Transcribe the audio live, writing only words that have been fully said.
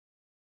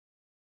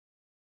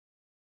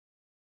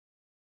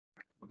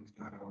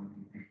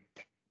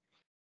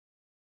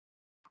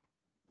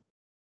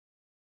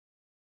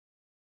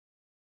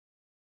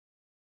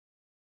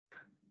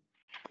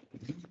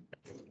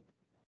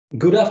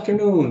Good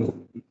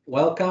afternoon.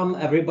 Welcome,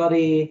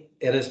 everybody.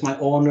 It is my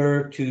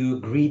honor to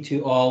greet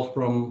you all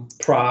from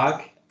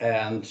Prague,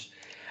 and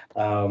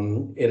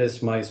it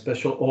is my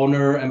special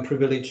honor and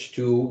privilege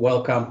to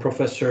welcome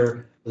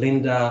Professor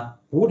Linda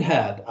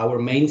Woodhead, our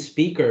main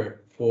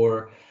speaker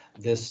for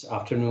this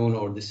afternoon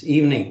or this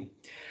evening.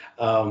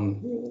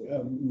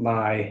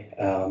 My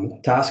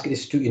task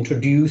is to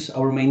introduce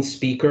our main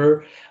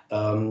speaker.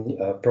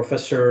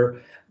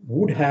 Professor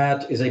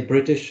Woodhead is a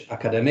British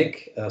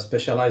academic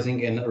specializing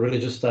in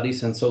religious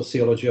studies and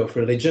sociology of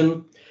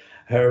religion.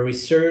 Her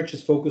research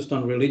is focused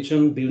on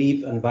religion,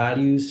 belief, and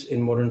values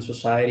in modern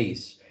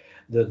societies,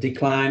 the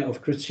decline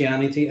of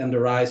Christianity and the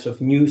rise of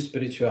new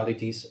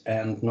spiritualities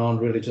and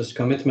non-religious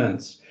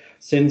commitments.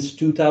 Since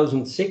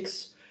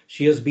 2006,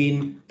 she has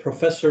been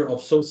professor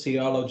of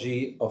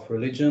sociology of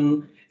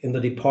religion in the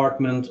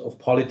Department of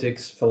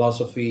Politics,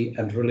 Philosophy,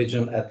 and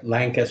Religion at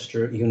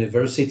Lancaster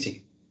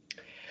University.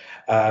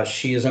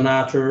 She is an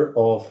author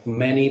of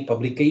many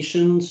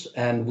publications,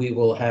 and we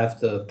will have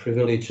the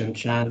privilege and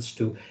chance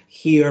to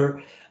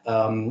hear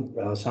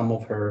some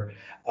of her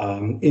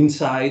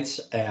insights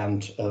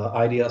and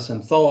ideas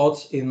and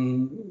thoughts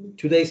in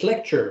today's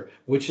lecture,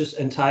 which is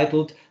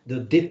entitled The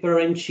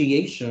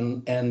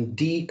Differentiation and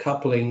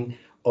Decoupling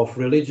of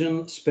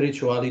Religion,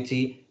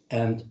 Spirituality,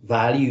 and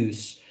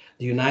Values.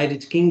 The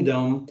United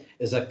Kingdom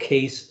is a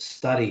case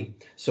study.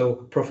 So,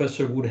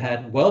 Professor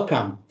Woodhead,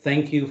 welcome.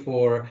 Thank you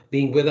for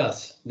being with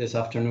us this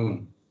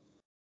afternoon.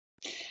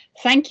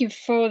 Thank you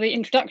for the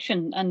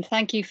introduction, and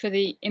thank you for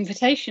the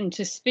invitation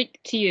to speak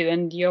to you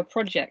and your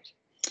project.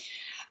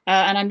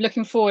 And I'm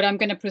looking forward, I'm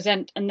going to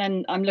present, and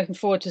then I'm looking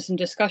forward to some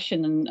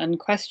discussion and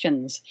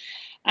questions.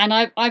 And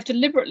I've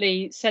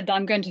deliberately said that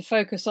I'm going to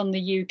focus on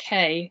the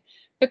UK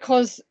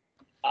because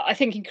I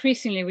think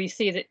increasingly we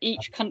see that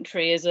each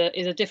country is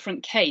a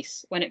different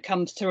case when it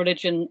comes to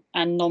religion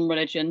and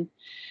non-religion.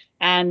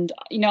 And,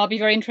 you know, I'll be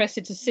very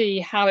interested to see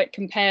how it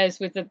compares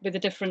with the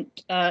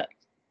different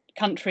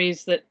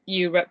countries that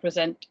you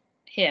represent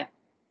here.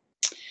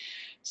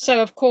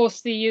 So, of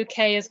course, the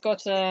UK has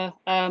got a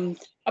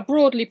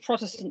broadly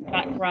Protestant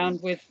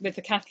background with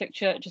the Catholic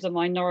Church as a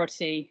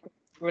minority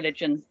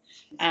religion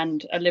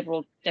and a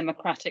liberal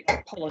democratic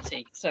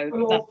polity. So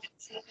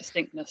that's a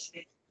distinctness.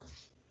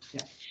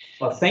 Yeah.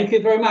 Well, thank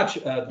you very much.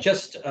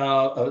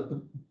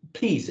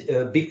 Please,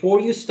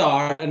 before you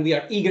start, and we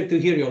are eager to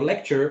hear your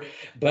lecture,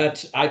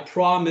 but I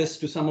promise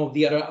to some of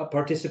the other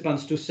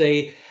participants to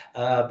say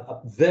a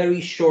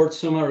very short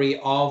summary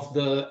of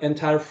the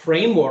entire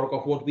framework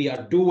of what we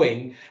are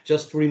doing,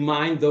 just to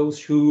remind those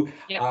who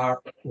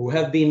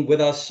have been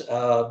with us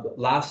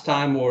last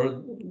time or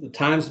the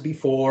times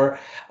before.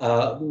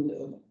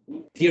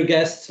 Dear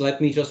guests, let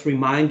me just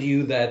remind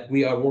you that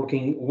we are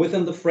working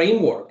within the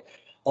framework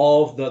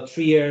of the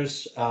 3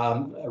 years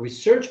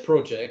research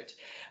project,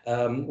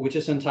 which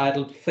is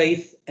entitled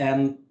Faith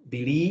and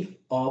Beliefs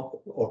of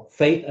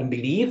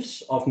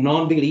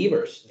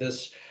Non-Believers.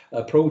 This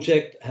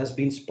project has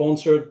been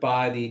sponsored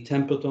by the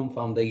Templeton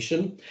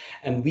Foundation,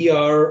 and we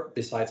are,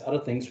 besides other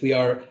things, we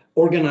are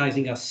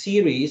organizing a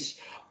series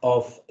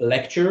of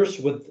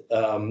lectures with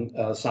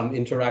some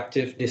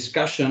interactive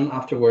discussion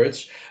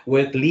afterwards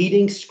with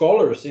leading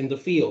scholars in the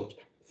field,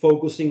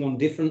 focusing on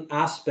different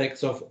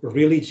aspects of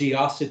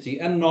religiosity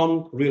and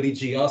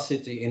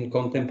non-religiosity in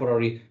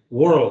contemporary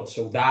world.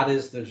 So that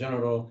is the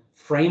general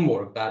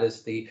framework. That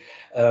is the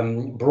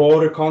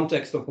broader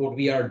context of what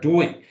we are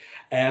doing.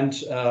 And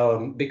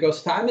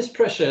because time is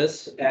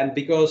precious, and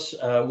because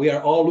we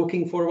are all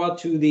looking forward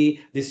to the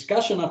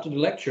discussion after the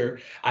lecture,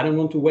 I don't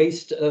want to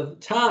waste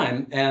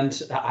time. And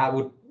I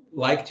would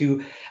like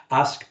to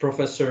ask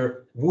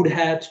Professor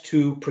Woodhead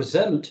to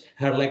present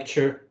her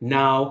lecture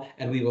now,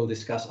 and we will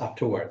discuss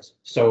afterwards.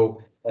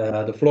 So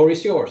the floor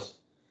is yours.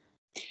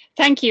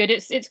 Thank you. And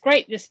it's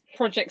great. This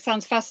project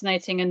sounds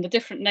fascinating, and the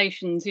different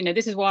nations, you know,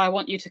 this is why I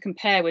want you to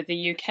compare with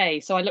the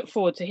UK. So I look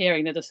forward to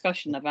hearing the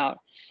discussion about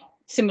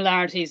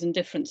similarities and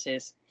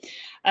differences.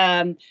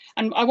 And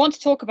I want to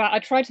talk about, I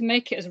try to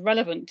make it as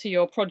relevant to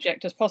your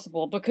project as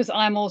possible, because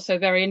I'm also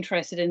very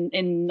interested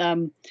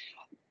in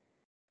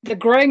the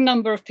growing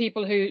number of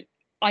people who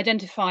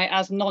identify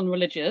as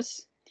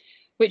non-religious,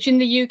 which in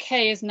the UK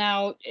is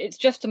now, it's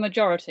just a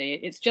majority.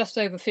 It's just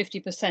over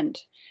 50%,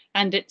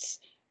 and it's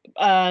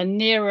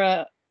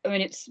nearer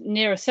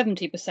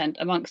 70%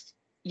 amongst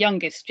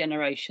youngest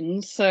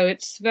generations. So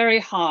it's very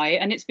high,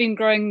 and it's been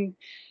growing.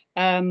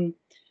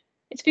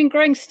 It's been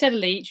growing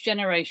steadily each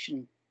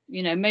generation.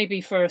 You know,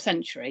 maybe for a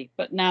century,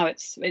 but now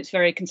it's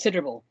very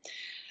considerable.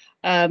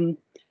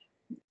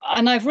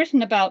 And I've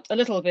written a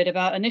little bit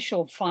about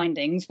initial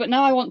findings, but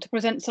now I want to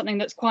present something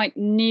that's quite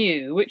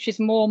new, which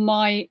is more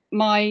my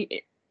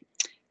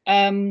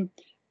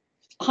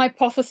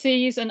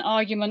hypotheses and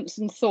arguments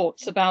and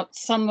thoughts about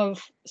some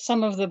of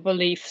the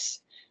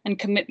beliefs and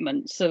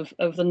commitments of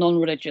the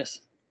non-religious.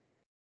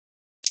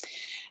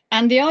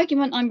 And the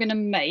argument I'm going to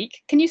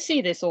make, can you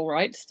see this all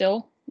right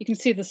still? You can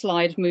see the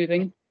slide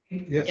moving.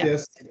 Yes, yeah.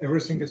 Yes,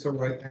 everything is all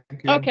right.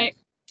 Thank you. Okay.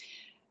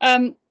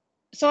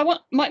 So I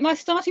want my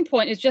starting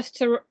point is just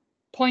to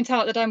point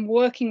out that I'm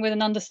working with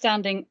an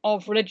understanding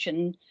of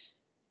religion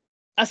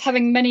as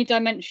having many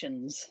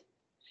dimensions.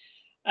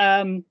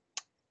 And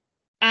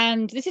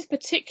this is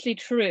particularly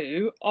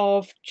true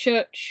of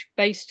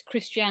church-based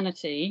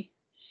Christianity,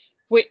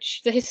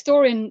 which the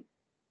historian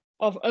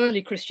of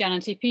early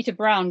Christianity, Peter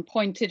Brown,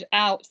 pointed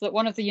out that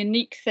one of the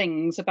unique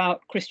things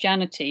about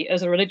Christianity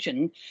as a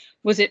religion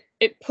was it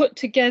put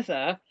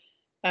together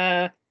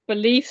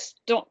beliefs,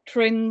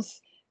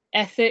 doctrines,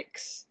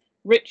 ethics,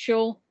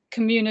 ritual,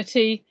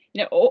 community,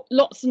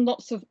 lots and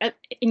lots of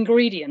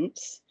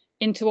ingredients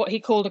into what he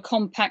called a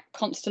compact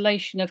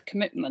constellation of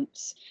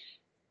commitments,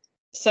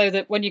 so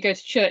that when you go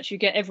to church, you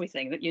get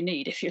everything that you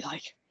need, if you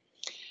like.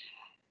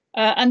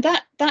 And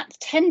that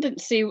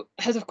tendency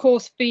has, of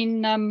course,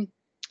 been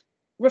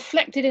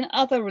reflected in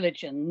other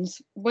religions.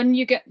 When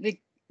you get the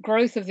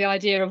growth of the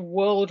idea of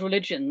world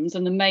religions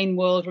and the main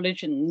world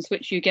religions,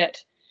 which you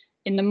get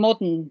in the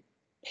modern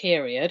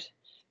period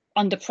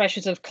under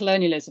pressures of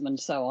colonialism and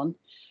so on,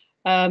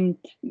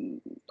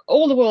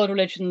 all the world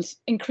religions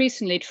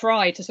increasingly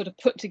try to sort of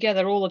put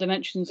together all the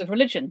dimensions of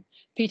religion.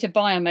 Peter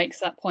Beyer makes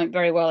that point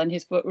very well in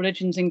his book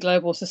Religions in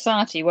Global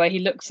Society, where he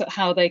looks at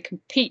how they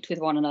compete with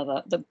one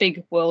another, the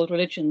big world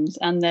religions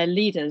and their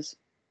leaders.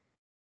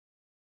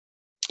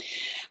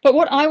 But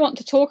what I want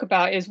to talk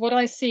about is what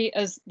I see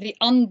as the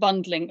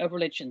unbundling of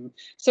religion.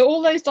 So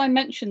all those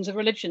dimensions of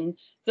religion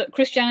that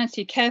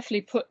Christianity carefully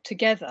put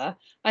together,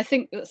 I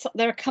think that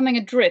they're coming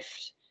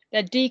adrift,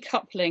 they're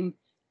decoupling,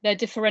 they're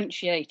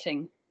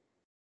differentiating.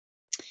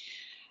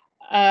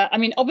 I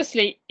mean,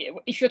 obviously,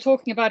 if you're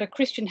talking about a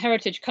Christian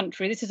heritage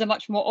country, this is a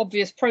much more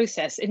obvious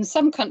process. In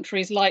some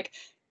countries like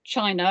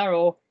China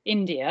or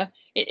India,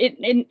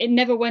 it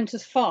never went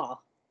as far.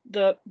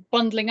 The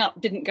bundling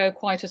up didn't go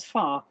quite as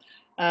far.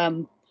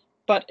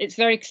 But it's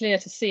very clear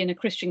to see in a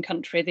Christian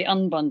country the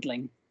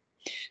unbundling.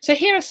 So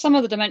here are some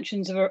of the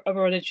dimensions of a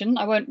religion.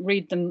 I won't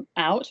read them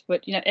out,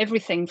 but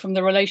everything from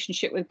the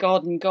relationship with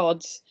God and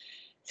gods,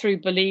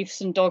 through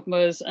beliefs and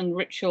dogmas and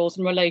rituals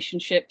and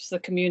relationships, the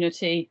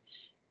community,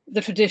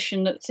 the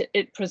tradition that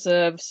it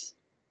preserves,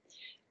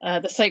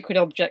 the sacred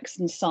objects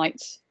and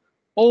sites.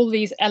 All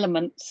these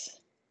elements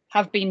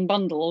have been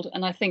bundled,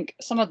 and I think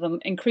some of them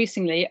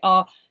increasingly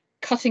are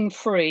cutting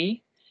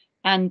free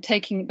and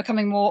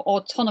becoming more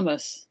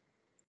autonomous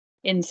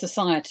in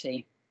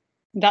society.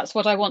 That's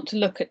what I want to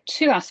look at,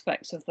 two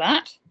aspects of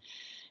that.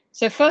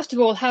 So first of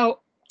all, how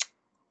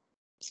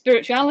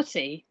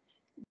spirituality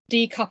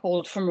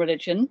decoupled from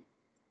religion,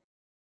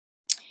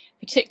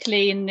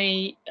 particularly in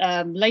the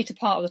later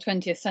part of the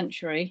 20th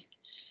century.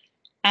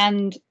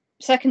 And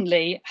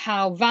secondly,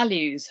 how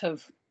values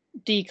have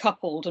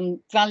decoupled and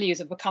values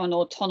have become an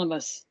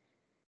autonomous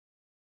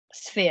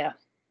sphere.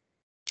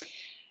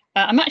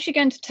 I'm actually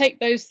going to take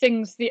those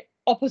things the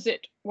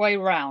opposite way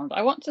round.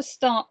 I want to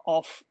start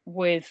off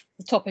with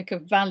the topic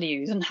of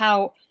values and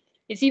how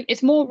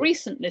it's more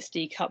recent, this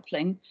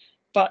decoupling,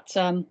 but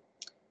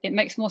it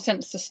makes more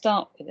sense to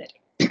start with it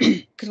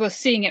because we're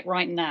seeing it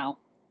right now.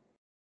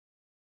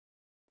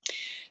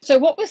 So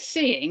what we're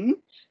seeing,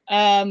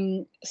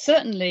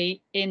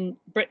 certainly in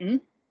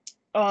Britain,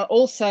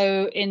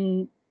 also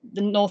in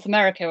North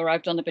America, where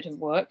I've done a bit of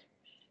work,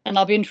 and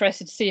I'll be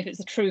interested to see if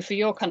it's true for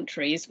your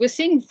countries, we're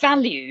seeing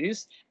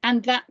values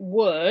and that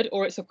word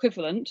or its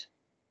equivalent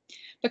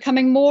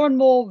becoming more and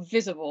more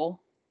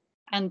visible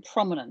and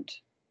prominent.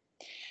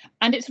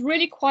 And it's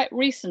really quite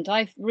recent.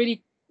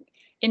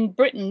 In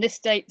Britain, this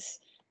dates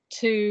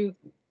to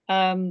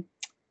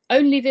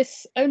only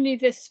this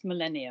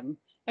millennium,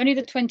 only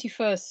the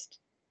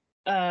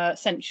 21st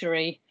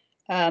century.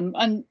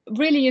 And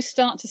really you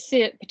start to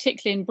see it,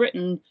 particularly in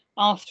Britain,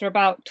 after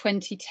about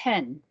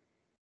 2010.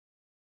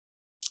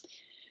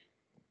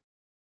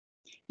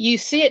 You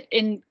see it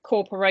in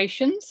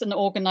corporations and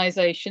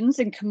organizations,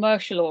 in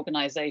commercial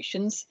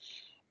organizations.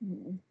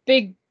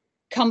 Big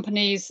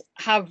companies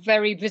have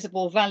very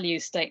visible value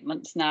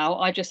statements now.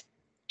 I just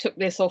took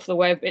this off the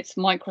web. It's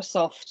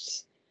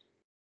Microsoft's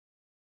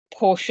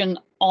portion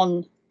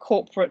on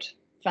corporate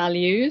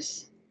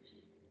values.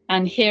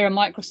 And here are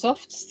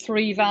Microsoft's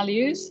 3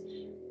 values: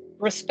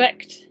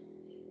 respect,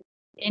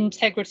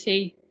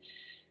 integrity,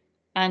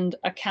 and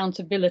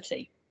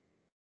accountability.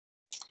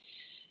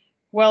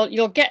 Well,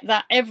 you'll get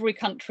that every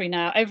country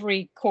now,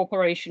 every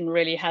corporation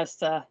really has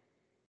to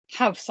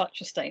have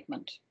such a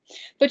statement.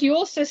 But you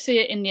also see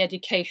it in the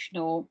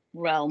educational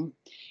realm.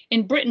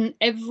 In Britain,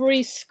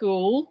 every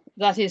school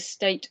that is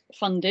state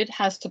funded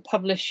has to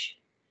publish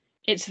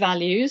its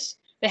values.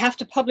 They have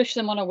to publish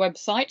them on a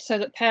website so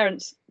that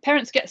parents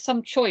get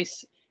some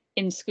choice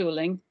in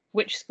schooling,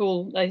 which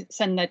school they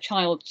send their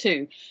child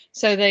to,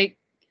 so they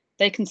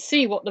can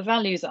see what the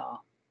values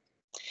are.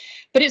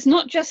 But it's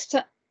not just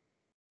to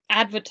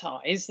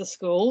advertise the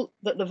school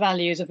that the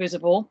values are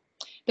visible.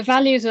 The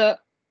values are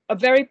a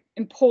very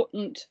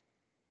important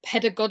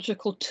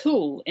pedagogical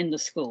tool in the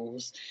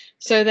schools.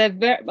 So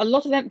a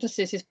lot of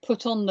emphasis is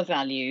put on the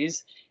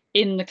values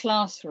in the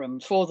classroom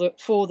for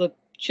the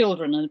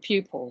children and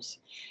pupils.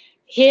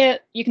 Here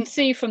you can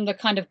see from the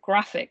kind of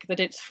graphic that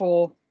it's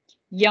for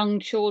young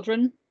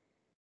children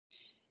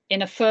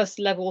in a first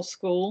level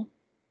school,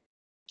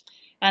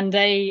 and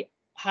they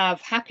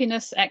have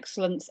happiness,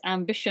 excellence,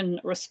 ambition,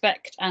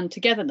 respect, and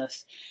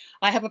togetherness.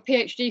 I have a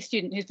PhD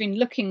student who's been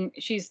looking,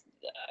 she's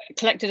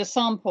collected a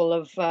sample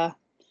of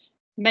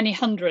many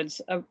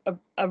hundreds,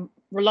 a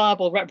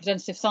reliable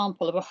representative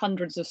sample of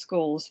hundreds of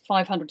schools,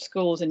 500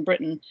 schools in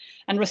Britain,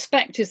 and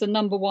respect is the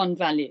 #1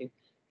 value.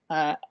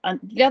 And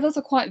the others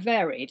are quite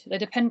varied. They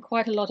depend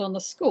quite a lot on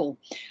the school.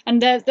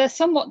 And they're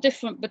somewhat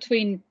different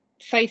between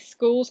faith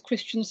schools,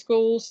 Christian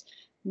schools,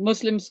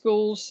 Muslim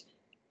schools,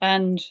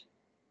 and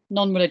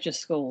non-religious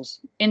schools.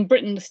 In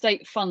Britain, the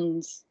state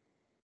funds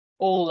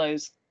all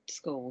those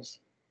schools.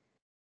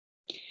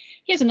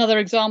 Here's another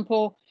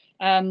example,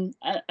 and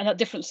a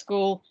different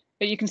school,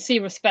 but you can see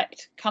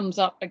respect comes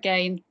up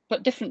again,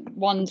 but different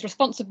ones: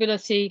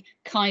 responsibility,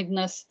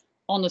 kindness,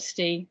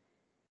 honesty,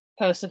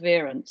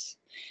 perseverance.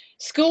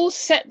 Schools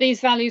set these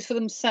values for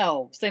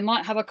themselves. They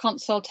might have a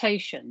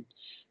consultation,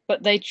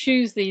 but they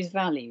choose these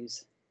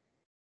values.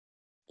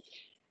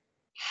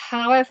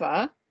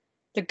 However,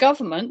 the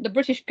government, the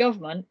British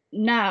government,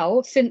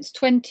 now since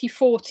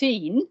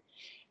 2014,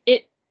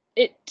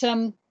 it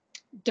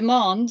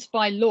demands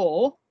by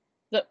law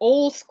that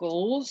all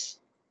schools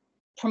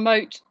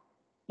promote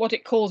what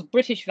it calls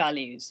British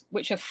values,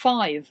 which are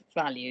 5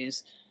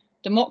 values: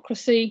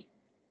 democracy,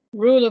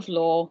 rule of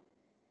law,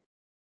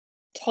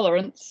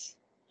 tolerance,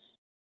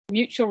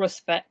 mutual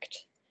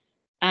respect,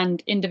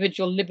 and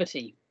individual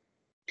liberty.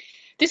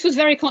 This was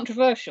very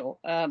controversial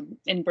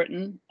in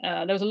Britain.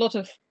 There was a lot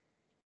of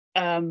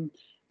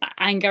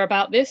anger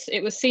about this.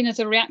 It was seen as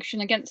a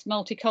reaction against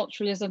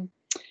multiculturalism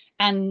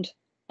and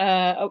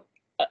a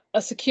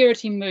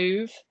security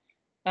move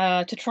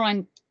to try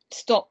and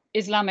stop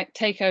Islamic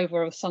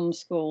takeover of some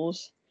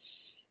schools.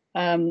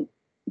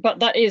 But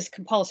that is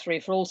compulsory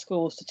for all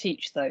schools to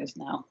teach those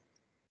now,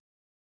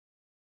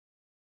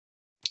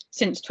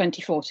 since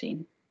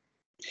 2014.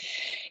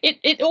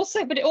 It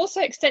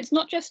also extends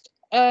not just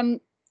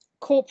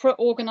corporate,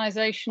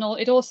 organizational,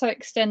 it also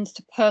extends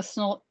to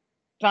personal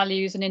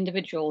values and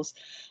individuals.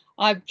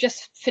 I've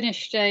just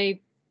finished a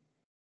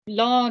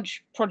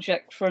large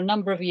project for a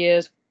number of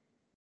years,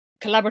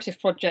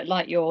 collaborative project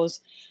like yours,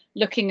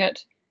 looking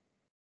at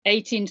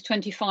 18 to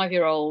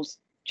 25-year-olds,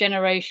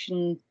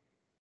 Generation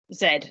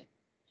Z,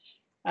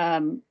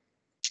 young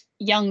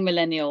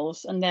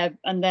millennials,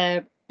 and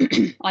their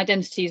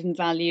identities and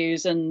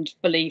values and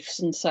beliefs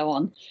and so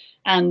on,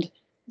 and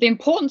the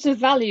importance of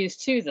values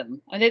to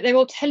them. And they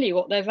will tell you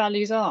what their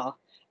values are,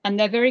 and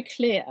they're very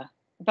clear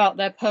about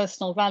their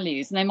personal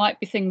values. And they might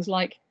be things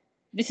like,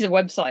 this is a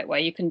website where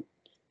you can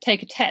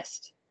take a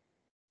test,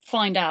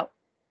 find out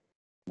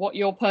what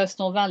your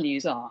personal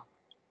values are.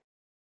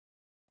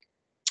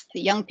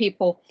 The young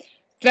people,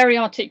 very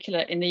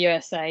articulate in the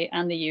USA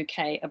and the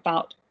UK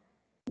about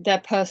their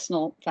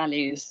personal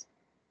values.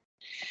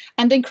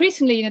 And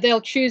increasingly, you know,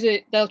 they'll choose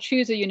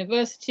a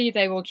university,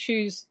 they will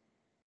choose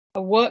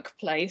a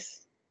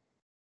workplace,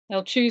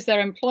 they'll choose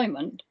their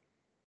employment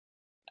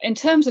in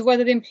terms of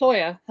whether the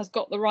employer has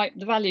got the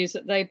values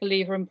that they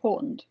believe are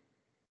important.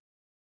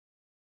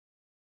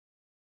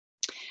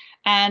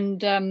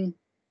 And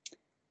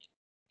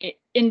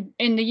in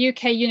the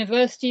UK,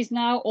 universities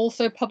now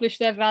also publish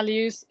their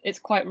values. It's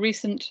quite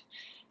recent,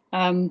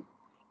 and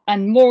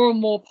more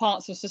and more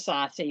parts of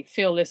society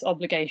feel this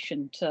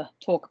obligation to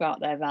talk about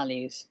their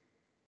values.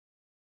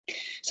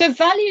 So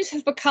values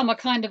have become a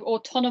kind of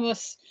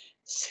autonomous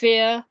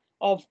sphere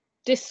of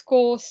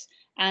discourse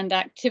and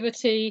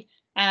activity,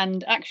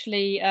 and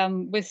actually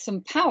with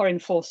some power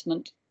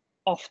enforcement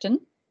often.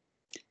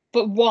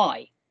 But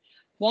why?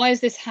 Why has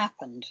this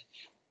happened?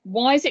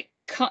 Why has it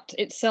cut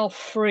itself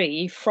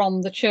free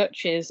from the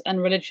churches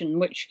and religion,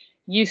 which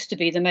used to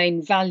be the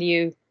main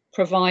value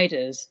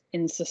providers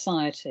in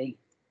society?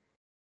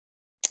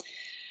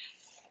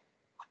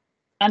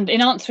 And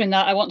in answering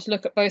that, I want to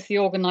look at both the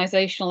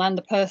organisational and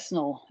the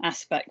personal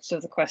aspects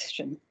of the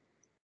question.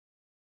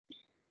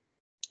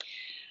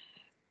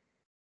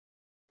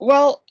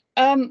 Well,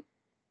 an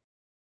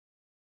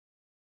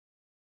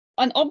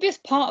obvious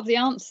part of the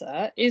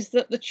answer is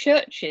that the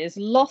churches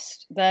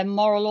lost their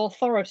moral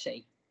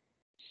authority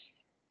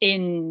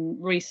in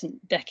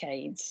recent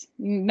decades.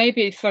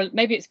 Maybe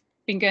it's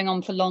been going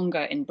on for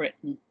longer in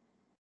Britain.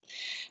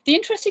 The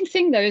interesting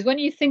thing, though, is when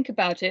you think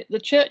about it, the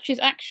churches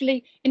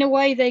actually, in a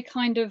way, they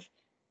kind of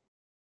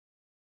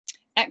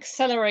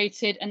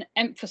accelerated and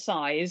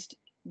emphasized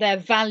their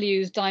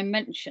values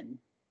dimension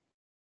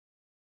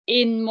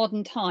in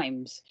modern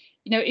times.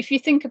 You know, if you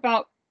think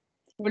about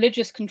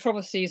religious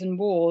controversies and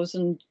wars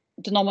and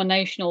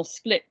denominational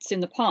splits in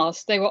the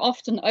past, they were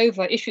often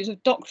over issues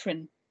of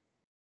doctrine,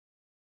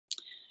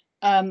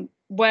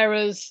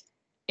 whereas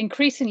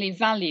increasingly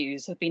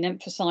values have been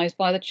emphasized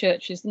by the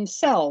churches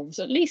themselves,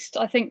 at least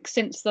I think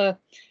since the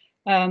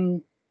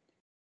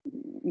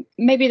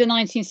maybe the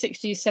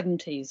 1960s,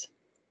 70s.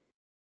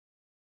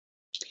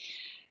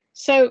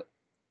 So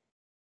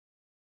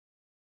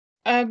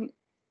there's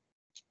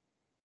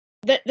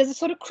a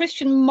sort of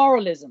Christian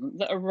moralism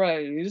that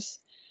arose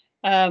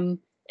in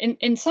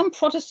some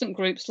Protestant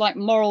groups like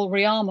Moral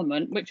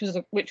Rearmament,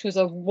 which was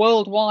a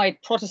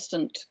worldwide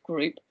Protestant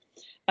group.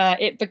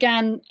 It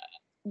began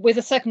with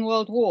the Second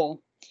World War,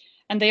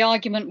 and the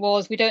argument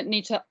was we don't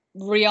need to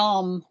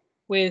rearm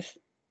with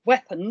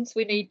weapons,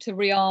 we need to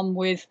rearm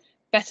with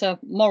better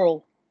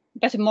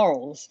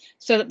morals,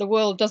 so that the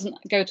world doesn't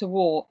go to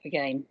war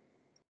again.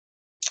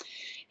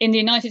 In the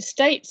United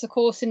States, of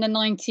course, in the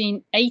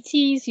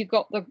 1980s, you've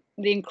got the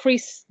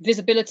increased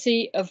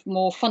visibility of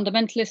more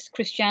fundamentalist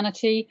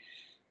Christianity,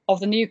 of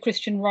the new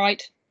Christian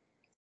right,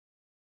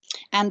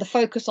 and the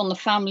focus on the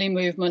family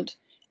movement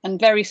and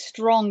very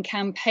strong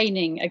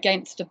campaigning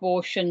against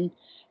abortion,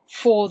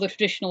 for the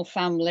traditional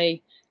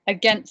family,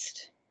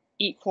 against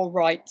equal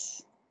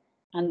rights,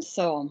 and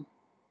so on.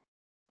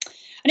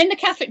 And in the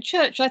Catholic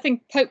Church, I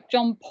think Pope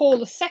John Paul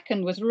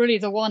II was really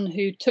the one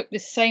who took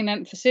this same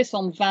emphasis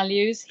on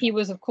values. He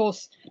was, of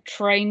course,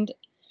 trained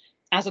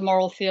as a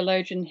moral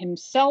theologian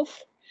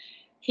himself.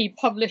 He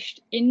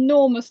published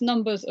enormous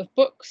numbers of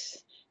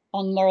books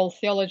on moral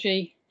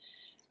theology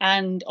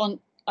and on,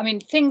 I mean,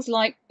 things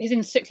like his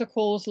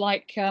encyclicals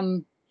like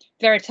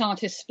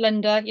Veritatis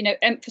Splendor, you know,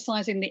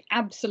 emphasizing the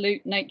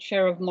absolute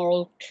nature of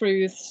moral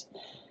truths.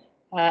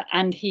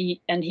 And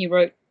he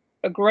wrote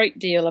a great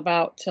deal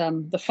about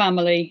the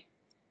family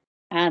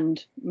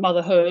and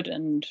motherhood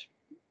and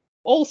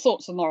all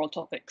sorts of moral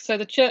topics. So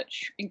the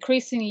church,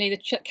 increasingly the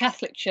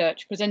Catholic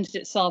Church, presented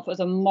itself as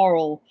a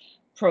moral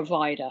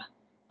provider,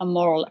 a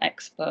moral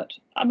expert.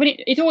 I mean,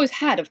 it always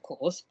had, of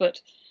course,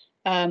 but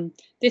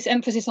this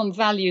emphasis on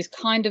values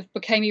kind of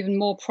became even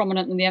more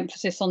prominent than the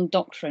emphasis on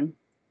doctrine.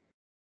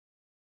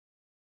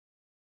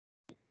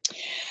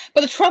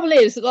 But the trouble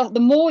is that the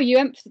more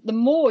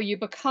you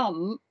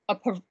become a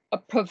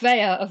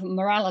purveyor of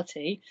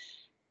morality,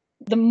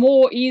 the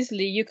more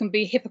easily you can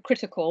be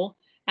hypocritical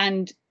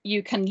and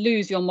you can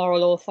lose your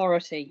moral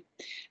authority.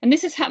 And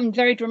this has happened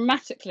very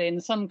dramatically in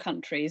some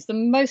countries. The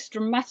most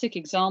dramatic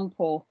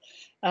example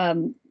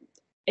in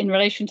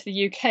relation to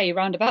the UK,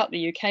 round about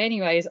the UK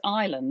anyway, is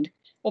Ireland.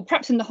 Or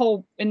perhaps in the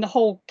whole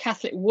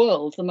Catholic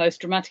world, the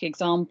most dramatic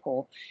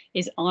example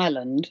is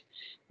Ireland,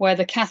 where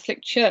the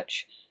Catholic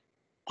Church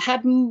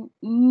had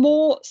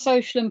more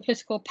social and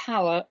political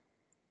power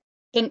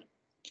than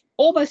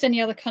almost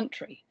any other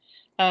country,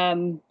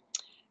 until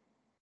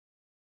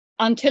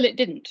it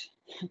didn't.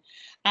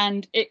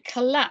 And it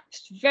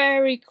collapsed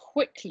very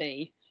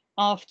quickly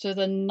after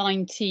the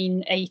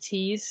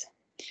 1980s.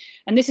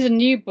 And this is a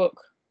new book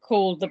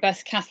called The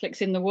Best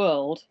Catholics in the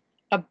World,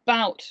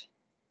 about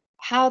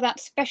how that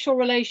special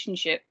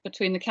relationship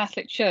between the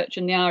Catholic Church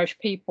and the Irish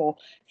people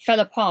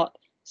fell apart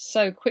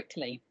so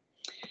quickly.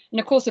 And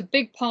of course, a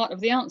big part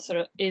of the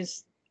answer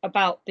is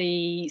about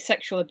the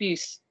sexual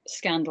abuse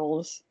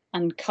scandals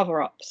and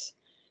cover-ups,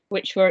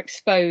 which were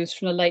exposed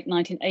from the late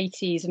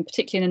 1980s and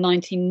particularly in the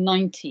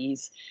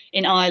 1990s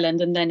in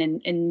Ireland and then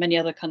in many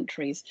other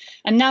countries.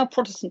 And now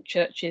Protestant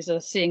churches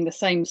are seeing the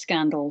same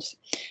scandals.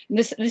 And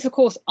this of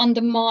course,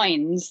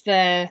 undermines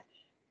their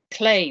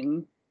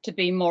claim to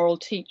be moral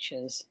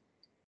teachers.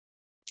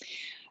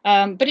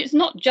 But it's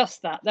not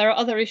just that. There are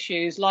other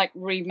issues like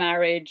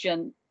remarriage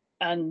and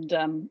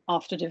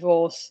after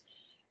divorce,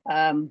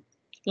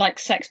 like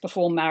sex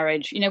before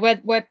marriage, you know,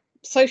 where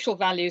social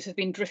values have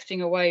been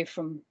drifting away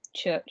from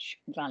church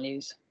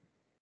values.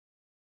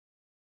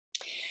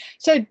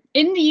 So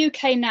in the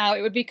UK now,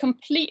 it would be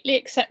completely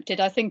accepted.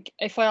 I think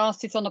if I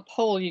asked it on a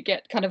poll, you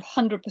get kind of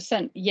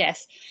 100%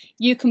 yes,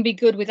 you can be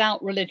good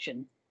without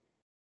religion.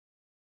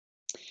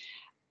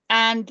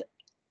 And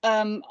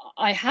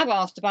I have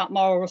asked about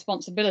moral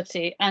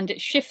responsibility, and it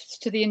shifts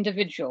to the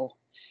individual.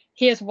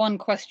 Here's one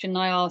question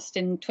I asked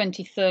in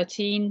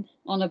 2013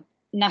 on a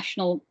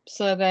national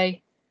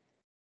survey.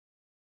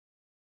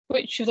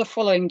 Which of the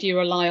following do you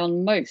rely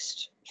on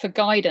most for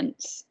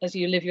guidance as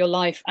you live your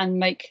life and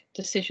make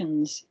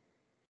decisions?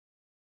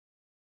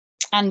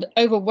 And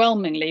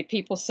overwhelmingly,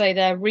 people say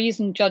their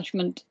reason,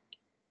 judgment,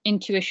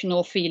 intuition,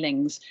 or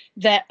feelings,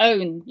 their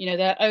own, you know,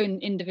 their own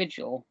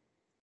individual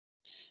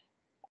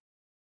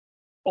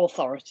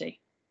authority.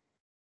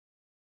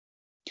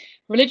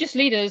 Religious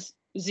leaders,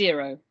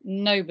 0.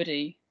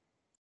 Nobody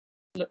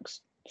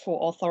looks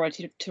for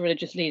authority to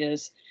religious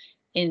leaders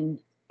in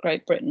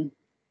Great Britain.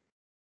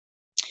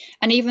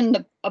 And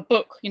even a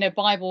book, you know,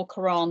 Bible,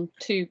 Quran,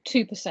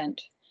 2%.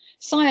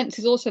 Science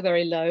is also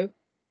very low.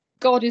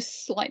 God is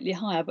slightly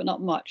higher, but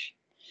not much.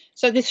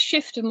 So this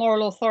shift of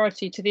moral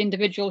authority to the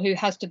individual who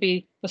has to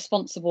be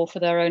responsible for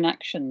their own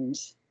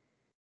actions.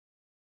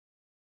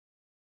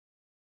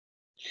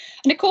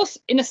 And of course,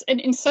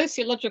 in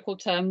sociological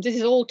terms, this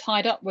is all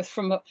tied up with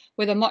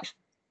a much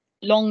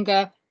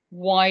longer,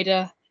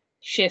 wider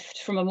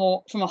shift from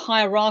a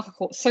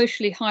hierarchical,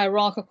 socially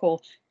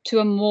hierarchical, to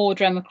a more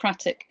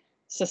democratic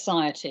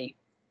society.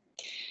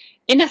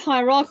 In a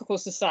hierarchical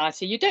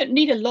society, you don't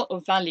need a lot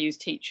of values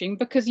teaching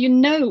because you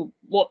know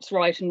what's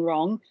right and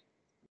wrong,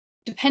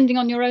 depending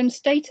on your own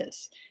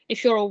status.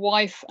 If you're a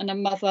wife and a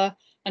mother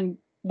and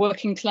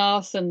working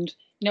class and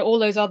all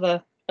those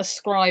other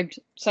ascribed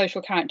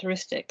social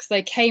characteristics,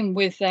 they came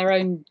with their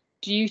own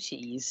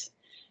duties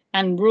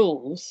and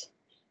rules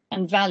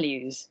and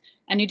values,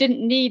 and you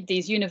didn't need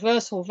these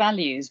universal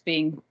values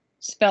being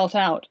spelt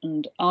out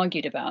and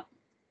argued about.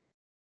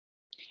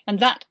 And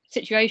that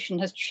situation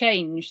has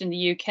changed in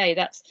the UK.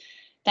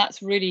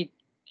 That's really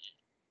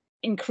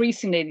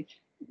increasingly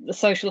the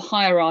social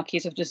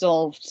hierarchies have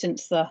dissolved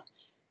since the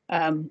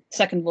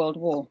Second World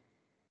War.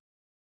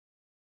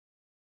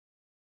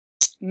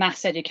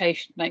 Mass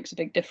education makes a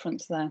big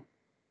difference there.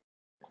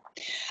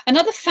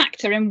 Another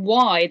factor in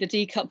why the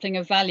decoupling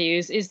of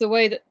values is the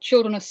way that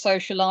children are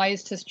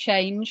socialized has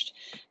changed.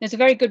 There's a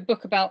very good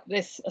book about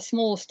this, a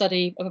small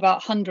study of about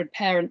 100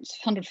 parents,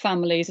 100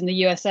 families in the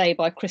USA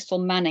by Crystal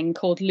Manning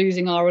called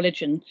Losing Our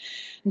Religion.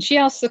 And she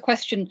asks the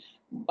question,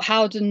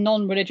 how do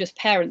non-religious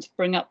parents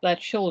bring up their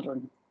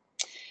children?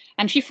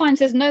 And she finds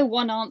there's no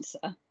one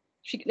answer.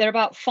 There are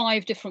about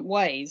 5 different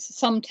ways.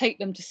 Some take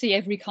them to see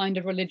every kind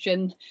of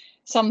religion.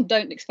 Some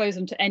don't expose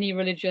them to any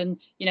religion.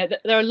 There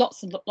are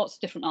lots and lots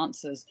of different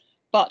answers.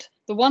 But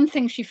the one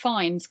thing she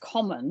finds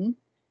common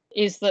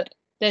is that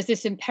there's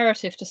this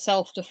imperative to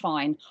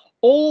self-define.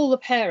 All the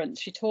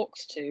parents she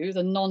talks to,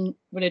 the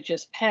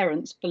non-religious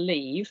parents,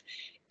 believe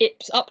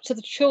it's up to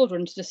the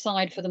children to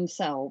decide for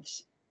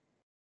themselves.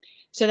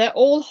 So they're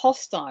all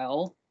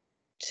hostile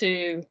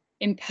to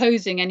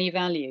imposing any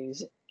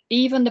values,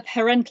 even the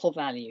parental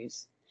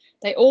values.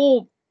 They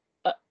all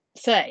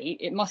say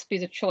it must be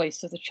the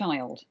choice of the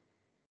child.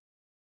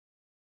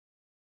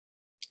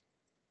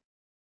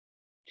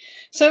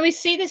 So we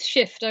see this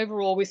shift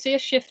overall. We see a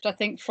shift, I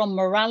think, from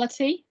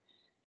morality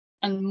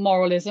and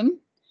moralism,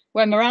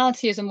 where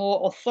morality is a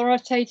more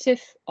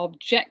authoritative,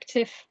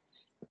 objective,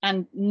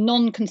 and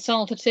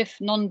non-consultative,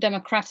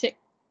 non-democratic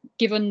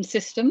given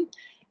system,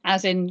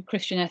 as in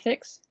Christian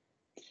ethics,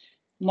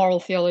 moral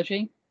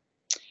theology,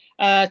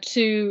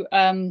 to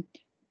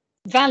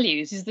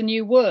values is the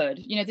new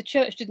word. The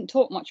church didn't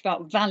talk much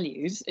about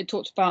values. It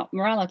talked about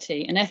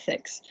morality and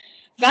ethics.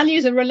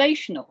 Values are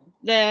relational.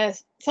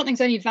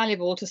 Something's only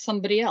valuable to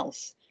somebody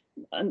else.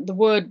 And the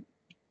word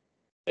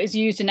is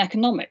used in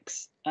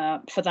economics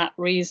for that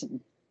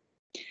reason.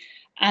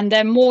 And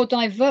they're more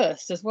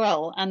diverse as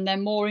well, and they're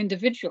more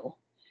individual.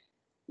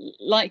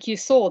 Like you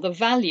saw, the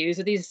values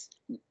are these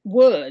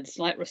words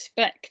like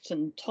respect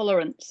and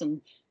tolerance,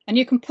 and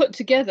you can put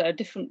together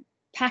different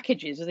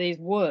packages of these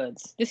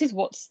words. This is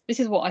what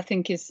I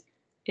think is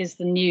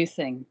the new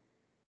thing.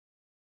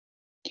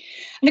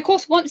 And of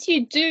course, once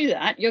you do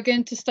that, you're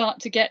going to start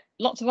to get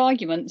lots of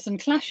arguments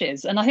and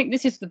clashes. And I think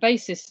this is the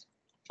basis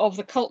of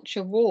the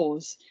culture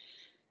wars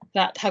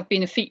that have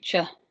been a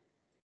feature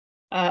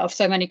of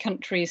so many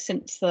countries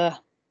since the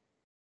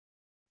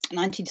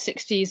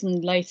 1960s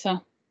and later.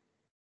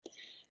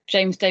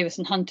 James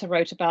Davison Hunter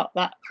wrote about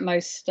that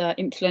most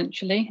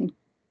influentially.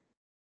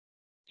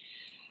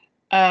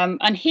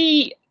 And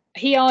he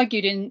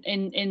argued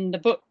in the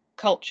book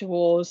Culture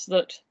Wars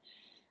that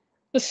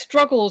the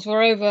struggles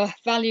were over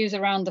values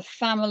around the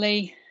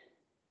family,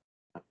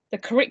 the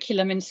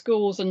curriculum in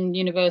schools and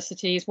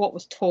universities, what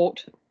was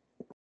taught,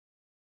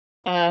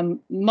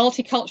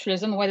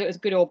 multiculturalism, whether it was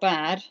good or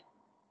bad,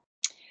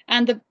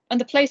 and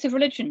the place of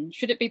religion.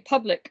 Should it be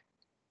public?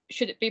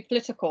 Should it be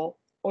political?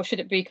 Or should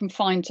it be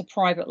confined to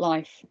private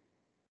life?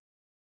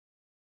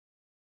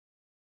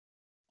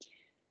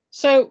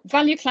 So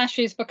value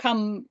clashes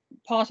become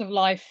part of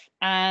life,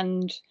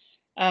 and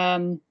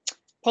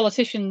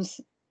politicians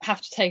have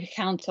to take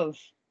account of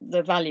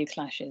the value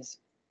clashes.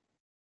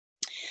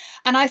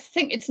 And I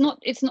think it's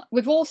not,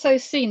 we've also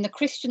seen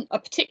a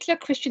particular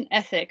Christian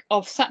ethic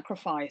of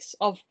sacrifice,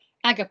 of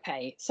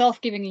agape,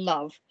 self-giving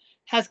love,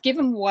 has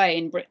given way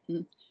in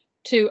Britain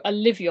to a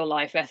live your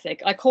life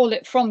ethic. I call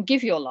it from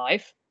give your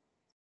life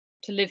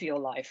to live your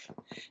life.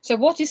 So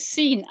what is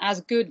seen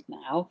as good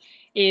now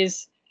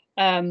is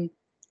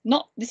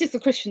this is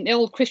the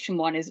old Christian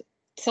one is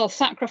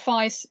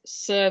self-sacrifice,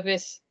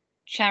 service,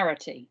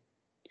 charity,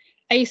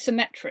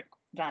 asymmetric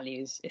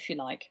values, if you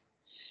like.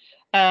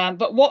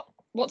 But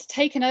what's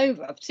taken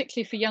over,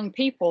 particularly for young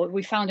people,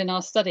 we found in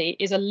our study,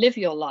 is a live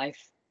your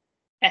life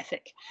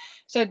ethic.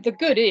 So the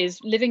good is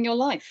living your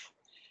life,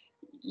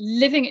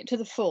 living it to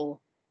the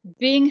full,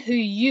 being who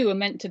you are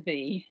meant to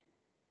be,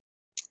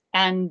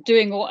 and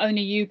doing what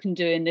only you can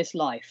do in this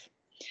life,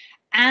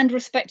 and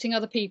respecting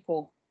other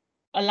people,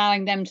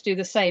 allowing them to do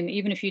the same,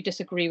 even if you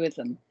disagree with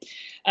them.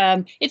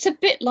 It's a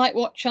bit like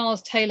what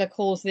Charles Taylor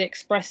calls the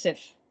expressive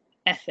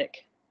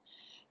ethic.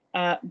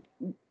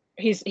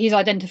 He's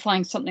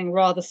identifying something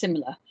rather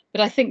similar,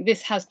 but I think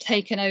this has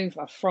taken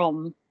over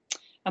from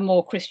a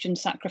more Christian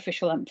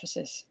sacrificial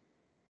emphasis.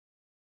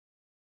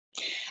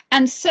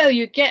 And so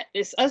you get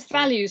this, as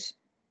values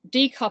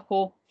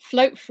decouple,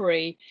 float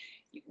free,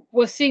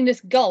 we're seeing this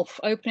gulf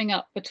opening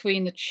up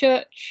between the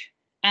church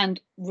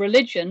and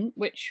religion,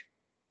 which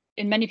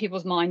in many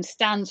people's minds,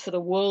 stands for the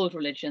world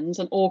religions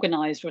and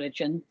organized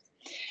religion,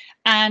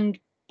 and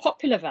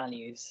popular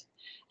values.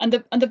 And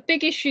the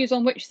big issues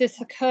on which this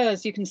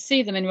occurs, you can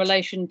see them in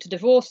relation to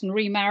divorce and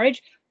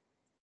remarriage,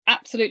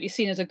 absolutely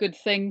seen as a good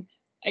thing,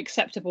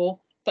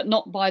 acceptable, but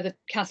not by the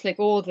Catholic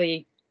or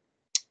the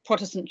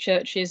Protestant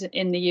churches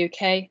in the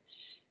UK.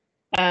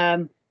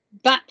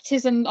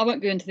 Baptism, I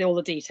won't go into all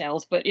the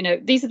details, but you know,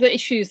 these are the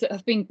issues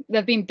that there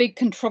have been big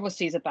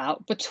controversies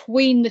about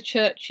between the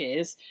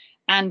churches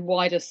and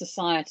wider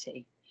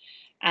society.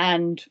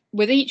 And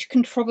with each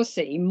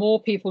controversy,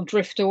 more people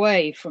drift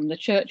away from the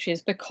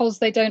churches because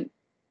they don't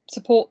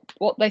support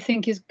what they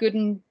think is good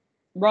and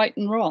right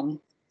and wrong.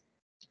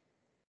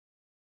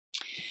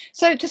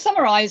 So to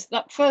summarize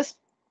that first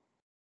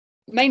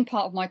main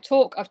part of my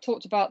talk, I've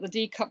talked about the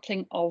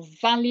decoupling of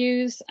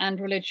values and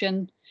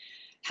religion,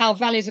 how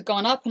values have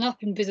gone up and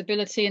up in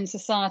visibility in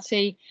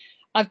society.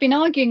 I've been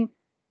arguing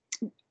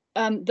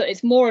that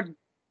it's more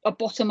a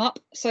bottom-up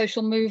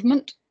social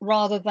movement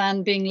rather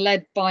than being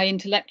led by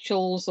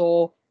intellectuals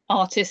or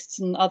artists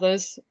and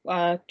others.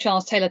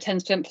 Charles Taylor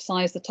tends to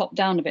emphasize the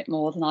top-down a bit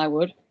more than I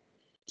would.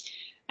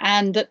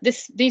 And that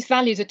these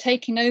values are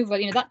taking over,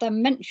 you know, that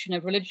dimension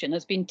of religion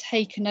has been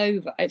taken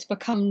over. It's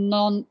become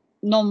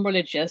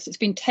non-religious. It's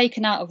been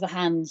taken out of the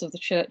hands of the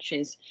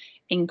churches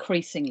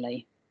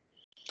increasingly.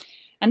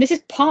 And this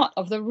is part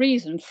of the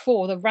reason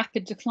for the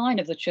rapid decline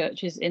of the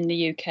churches in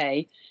the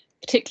UK,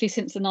 particularly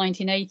since the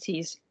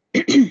 1980s.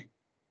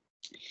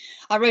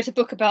 I wrote a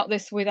book about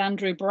this with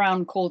Andrew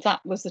Brown called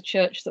That Was the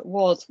Church That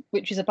Was,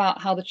 which is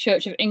about how the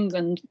Church of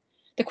England,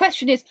 the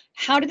question is,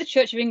 how did the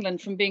Church of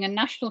England, from being a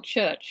national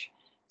church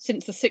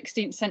since the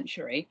 16th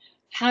century,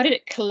 how did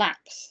it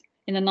collapse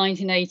in the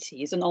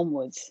 1980s and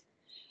onwards,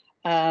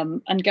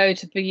 and go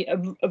to be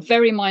a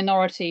very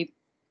minority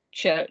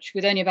church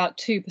with only about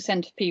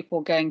 2% of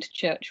people going to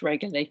church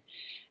regularly?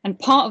 And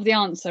part of the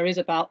answer is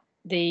about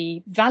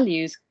the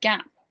values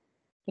gap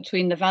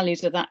between the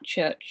values of that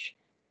church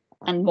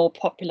and more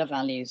popular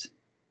values.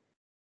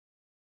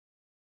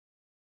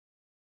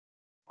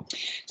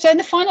 So in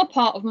the final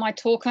part of my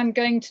talk, I'm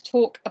going to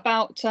talk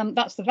about,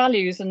 that's the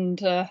values and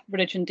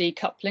religion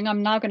decoupling.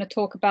 I'm now going to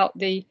talk about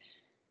the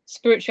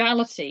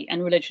spirituality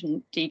and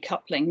religion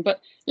decoupling.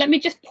 But let me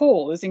just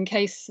pause in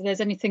case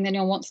there's anything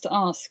anyone wants to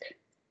ask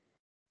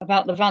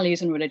about the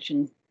values and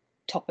religion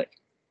topic.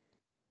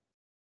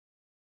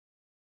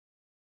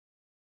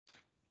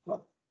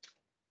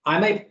 I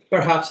may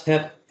perhaps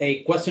have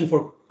a question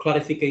for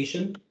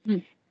clarification.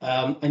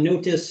 I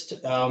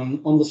noticed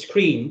on the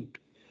screen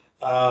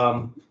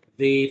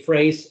the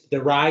phrase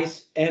 "the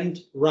rise and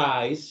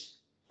rise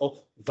of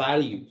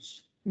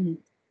values,"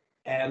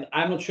 and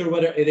I'm not sure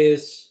whether it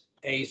is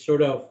a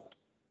sort of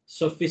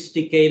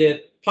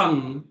sophisticated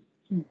pun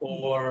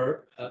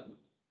or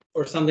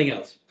something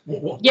else.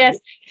 Yes,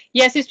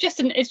 it's just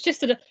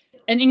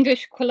an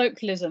English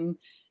colloquialism.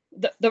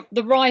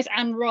 The rise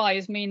and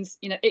rise means,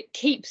 you know, it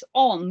keeps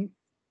on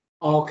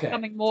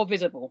becoming more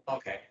visible.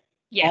 Okay.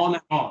 Yeah. On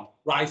and on,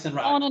 rise and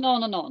rise. On and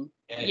on and on.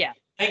 Yeah.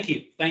 Thank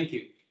you.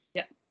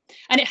 Yeah.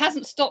 And it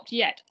hasn't stopped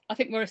yet. I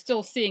think we're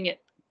still seeing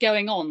it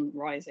going on,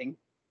 rising.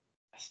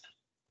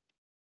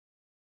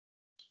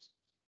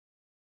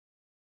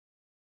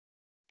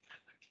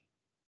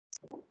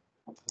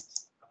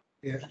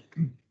 Yeah.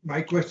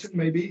 My question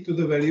maybe to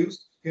the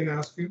values, can I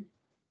ask you?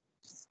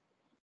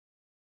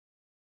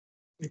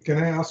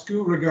 Can I ask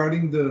you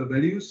regarding the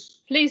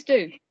values? Please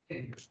do.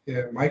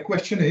 Yeah, my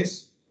question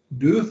is,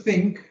 do you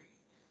think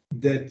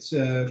that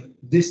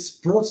this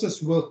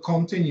process will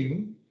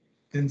continue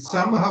and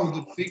somehow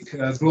the big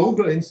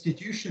global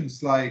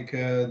institutions like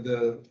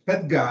the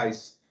pet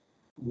guys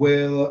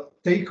will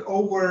take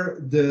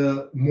over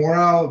the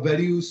moral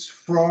values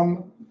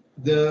from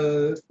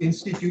the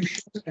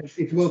institutions, and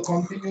it will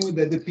continue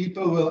that the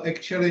people will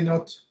actually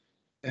not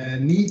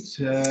need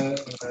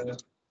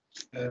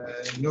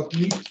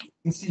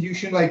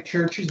institutions like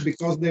churches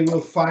because they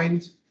will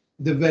find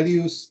the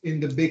values in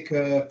the big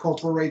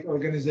corporate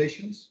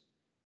organizations?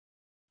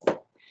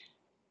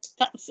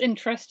 That's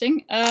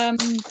interesting.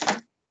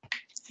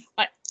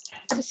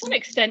 To some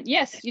extent,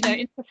 yes, you know,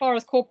 insofar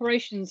as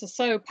corporations are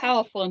so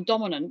powerful and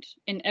dominant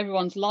in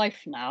everyone's life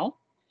now,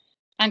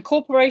 and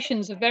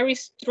corporations are very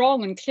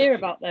strong and clear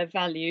about their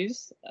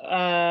values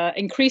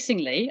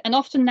increasingly, and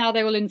often now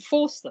they will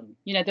enforce them.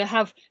 You know, they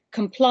have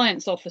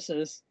compliance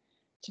officers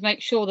to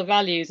make sure the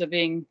values are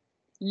being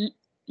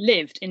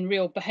lived in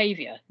real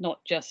behavior,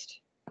 not just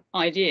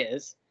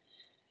ideas.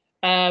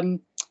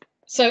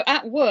 So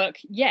at work,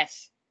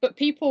 yes, but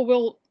people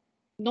will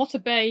not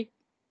obey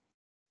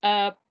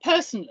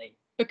personally,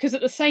 because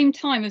at the same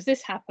time as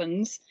this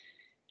happens,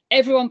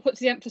 everyone puts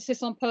the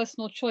emphasis on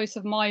personal choice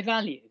of my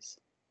values.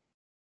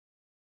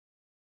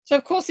 So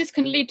of course this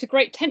can lead to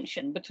great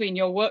tension between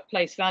your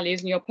workplace values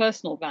and your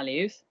personal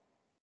values,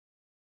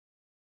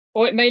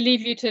 or it may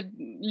leave you to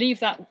leave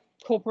that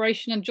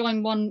corporation and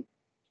join one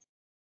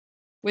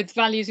with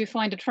values you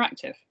find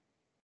attractive,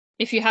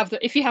 if you have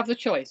the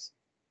choice.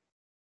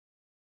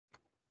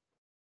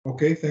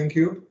 Okay, thank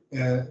you.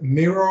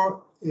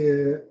 Mirror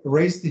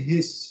raised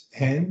his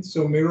hand.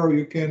 So Miro,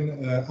 you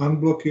can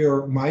unblock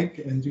your mic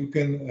and you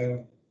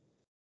can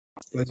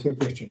place your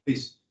question,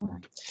 please.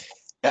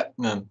 Yeah,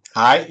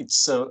 hi,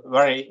 it's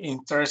very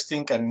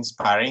interesting and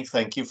inspiring.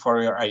 Thank you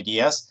for your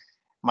ideas.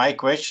 My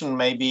question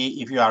may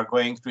be if you are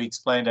going to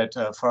explain that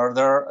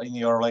further in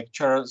your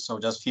lecture, so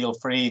just feel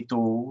free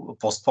to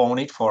postpone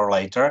it for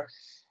later.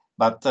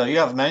 But you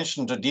have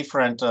mentioned the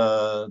different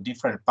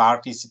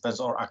participants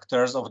or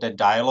actors of the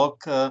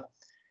dialogue.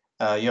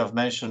 You have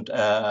mentioned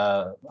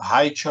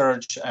High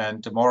Church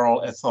and the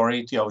moral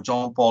authority of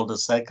John Paul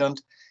II.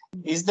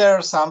 Is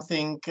there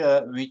something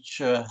which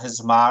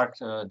has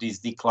marked this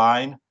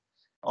decline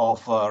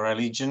of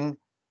religion,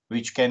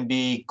 which can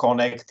be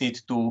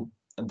connected to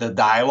the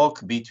dialogue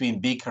between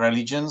big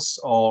religions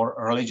or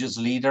religious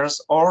leaders,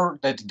 or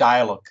that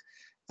dialogue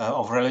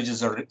of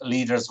religious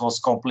leaders was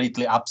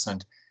completely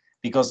absent?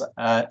 Because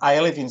I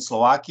live in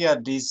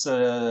Slovakia, this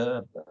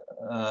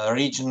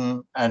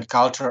region and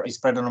culture is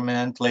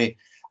predominantly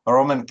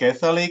Roman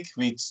Catholic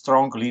with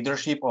strong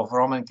leadership of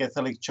Roman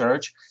Catholic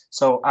Church.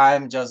 So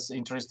I'm just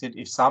interested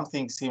if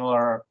something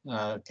similar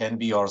can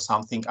be, or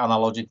something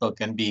analogical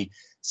can be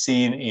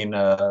seen in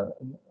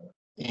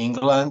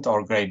England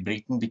or Great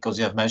Britain, because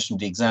you have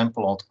mentioned the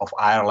example of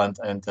Ireland,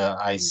 and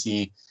I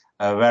see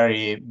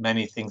very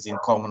many things in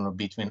common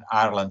between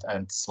Ireland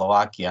and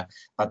Slovakia.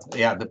 But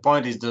yeah, the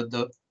point is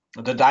the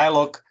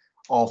dialogue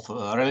of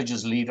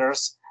religious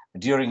leaders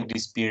during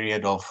this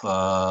period of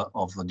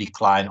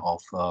decline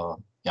of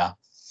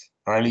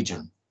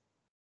religion.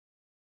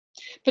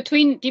 Do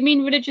you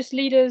mean religious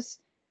leaders?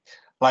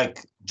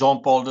 Like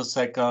John Paul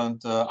II,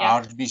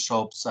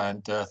 archbishops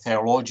and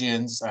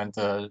theologians, and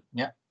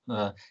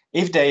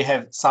if they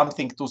have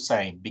something to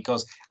say,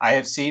 because I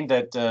have seen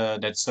that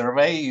that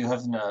survey you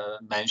have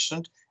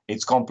mentioned,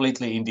 it's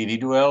completely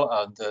individual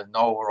and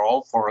no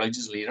role for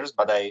religious leaders.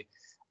 But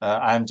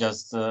I'm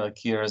just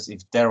curious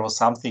if there was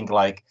something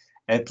like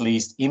at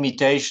least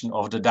imitation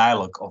of the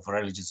dialogue of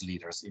religious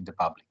leaders in the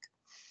public.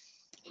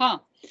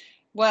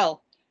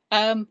 Well,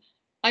 I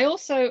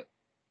asked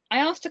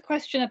a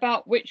question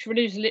about which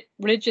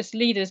religious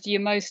leaders do you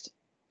most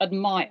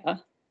admire,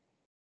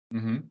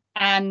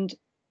 and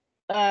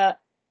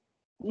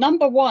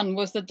number one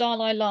was the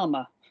Dalai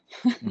Lama.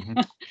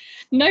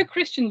 No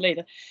Christian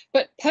leader,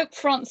 but Pope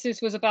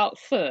Francis was about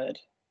third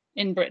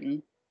in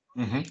Britain.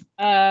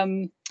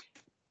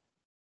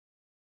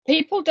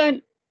 People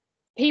don't.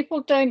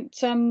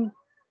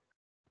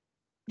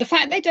 The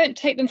fact they don't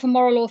take them for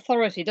moral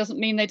authority doesn't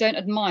mean they don't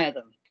admire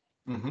them.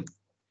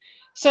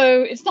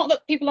 So it's not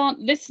that people aren't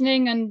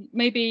listening and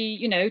maybe,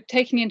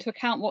 taking into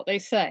account what they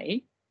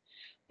say,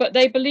 but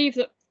they believe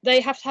that they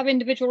have to have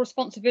individual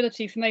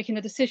responsibility for making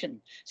the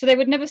decision. So they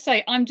would never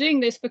say, I'm doing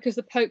this because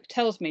the Pope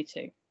tells me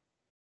to.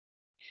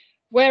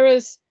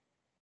 Whereas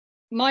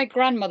my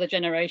grandmother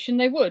generation,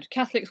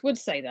 Catholics would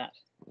say that.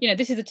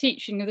 This is the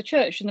teaching of the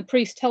church and the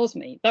priest tells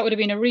me. That would have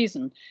been a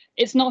reason.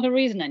 It's not a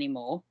reason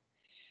anymore.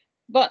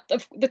 But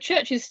the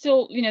church is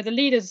still, the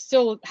leaders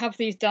still have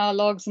these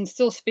dialogues and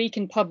still speak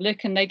in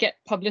public, and they get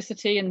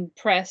publicity and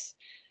press,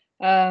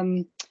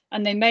 and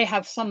they may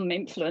have some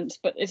influence,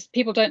 but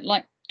people don't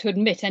like to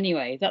admit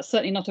anyway. That's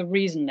certainly not a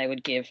reason they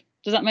would give.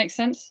 Does that make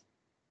sense?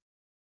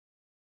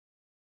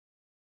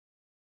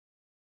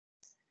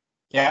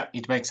 Yeah,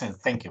 it makes sense.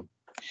 Thank you.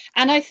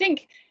 And I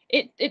think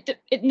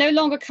it no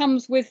longer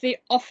comes with the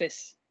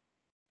office.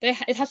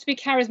 It has to be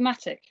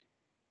charismatic.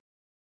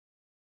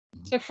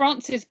 So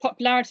Francis'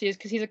 popularity is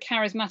because he's a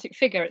charismatic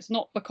figure. It's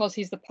not because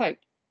he's the Pope.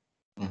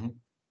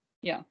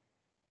 Yeah.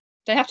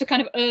 They have to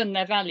kind of earn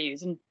their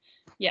values and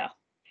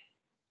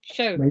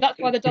show. That's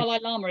why the Dalai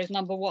Lama is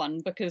number one,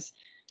 because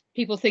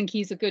people think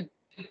he's a good,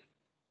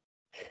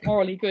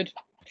 morally good,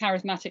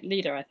 charismatic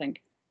leader, I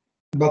think.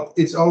 But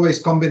it's always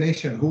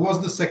combination. Who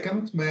was the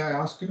second, may I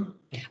ask you?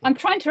 I'm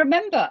trying to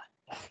remember.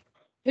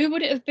 Who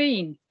would it have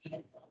been?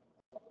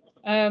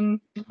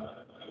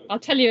 I'll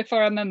tell you if I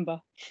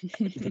remember.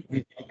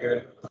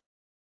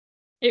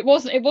 It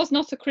was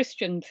not a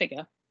Christian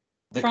figure.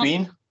 The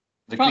Queen?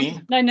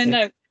 Queen?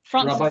 No.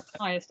 Francis is the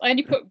highest. I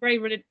only put very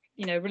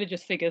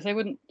religious figures. They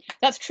wouldn't.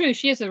 That's true.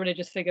 She is a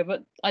religious figure,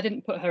 but I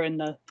didn't put her in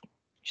there.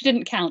 She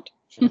didn't count.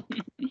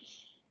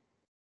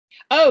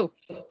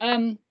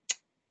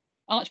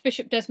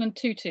 Archbishop Desmond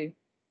Tutu.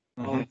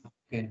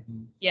 Okay.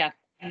 Yeah,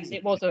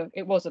 it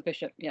was a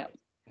bishop. Yeah,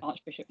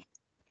 Archbishop.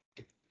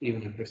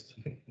 Even a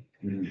Christian.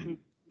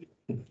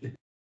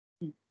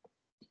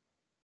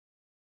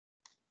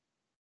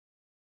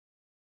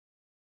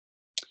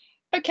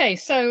 Okay,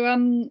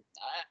 so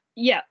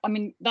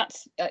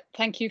that's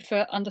thank you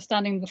for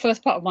understanding the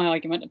first part of my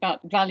argument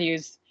about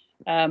values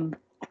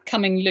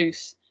coming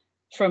loose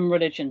from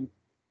religion.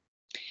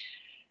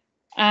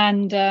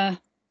 And now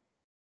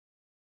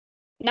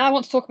I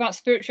want to talk about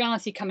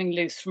spirituality coming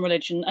loose from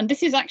religion. And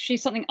this is actually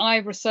something I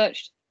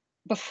researched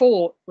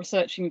before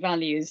researching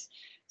values.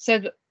 So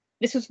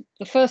this was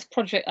the first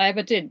project I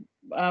ever did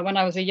when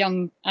I was a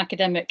young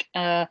academic.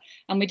 And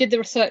we did the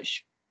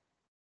research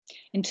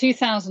in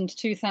 2000 to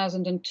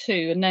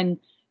 2002. And then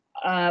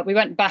we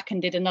went back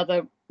and did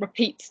another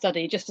repeat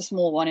study, just a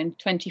small one in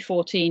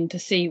 2014, to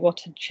see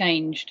what had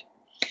changed.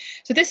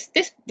 So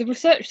the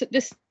research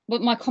that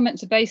what my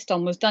comments are based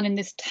on was done in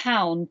this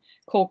town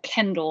called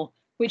Kendal,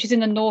 which is in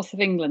the north of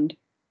England.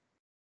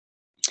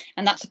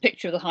 And that's a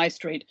picture of the high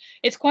street.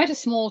 It's quite a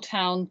small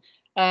town,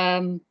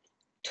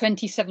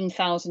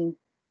 27,000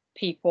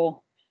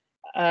 people,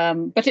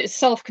 but it's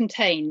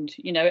self-contained.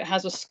 You know, it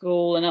has a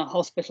school and a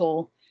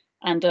hospital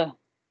and a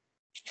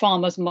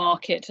farmer's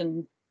market,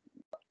 and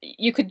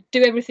you could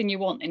do everything you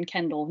want in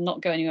Kendal,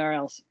 not go anywhere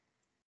else.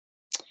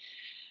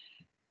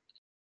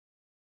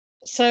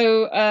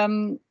 So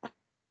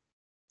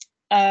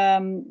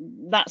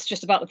that's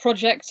just about the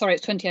project. Sorry,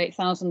 it's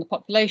 28,000 the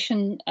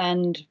population,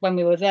 and when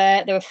we were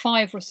there were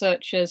 5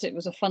 researchers. It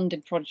was a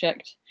funded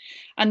project,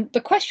 and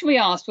the question we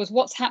asked was,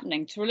 what's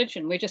happening to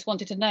religion? We just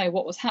wanted to know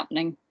what was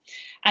happening,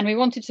 and we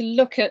wanted to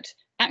look at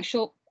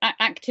actual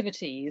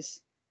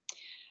activities.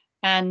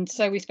 And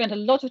so we spent a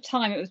lot of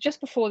time, it was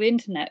just before the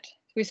internet,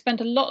 we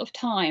spent a lot of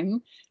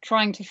time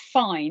trying to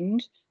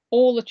find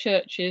all the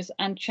churches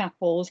and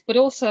chapels, but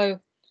also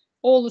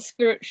all the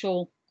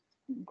spiritual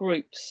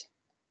groups.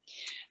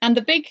 And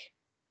the big,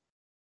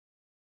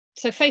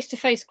 so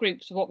face-to-face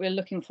groups are what we're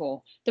looking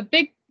for. The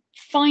big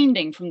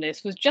finding from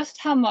this was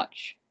just how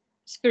much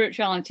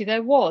spirituality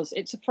there was.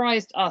 It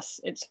surprised us,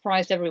 it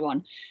surprised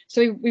everyone.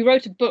 So we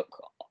wrote a book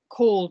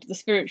called The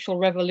Spiritual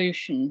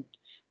Revolution,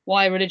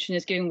 Why Religion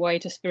is Giving Way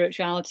to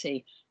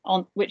Spirituality,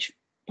 on which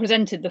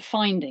presented the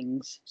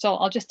findings. So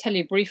I'll just tell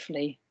you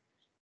briefly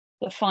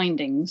the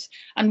findings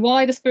and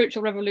why the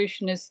spiritual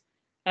revolution is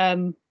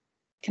can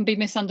be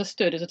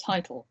misunderstood as a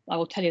title. I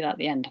will tell you that at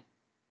the end.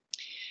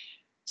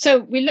 So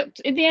we looked,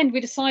 in the end, we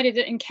decided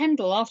that in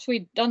Kendal, after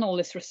we'd done all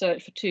this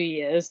research for 2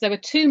 years, there were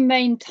two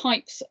main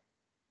types,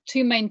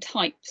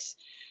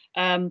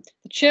 the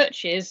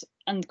churches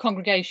and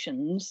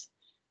congregations,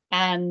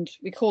 and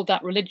we called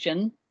that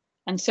religion,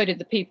 and so did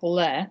the people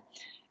there,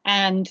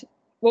 and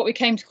what we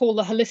came to call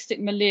the holistic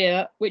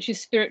milieu, which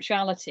is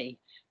spirituality,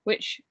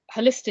 which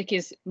holistic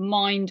is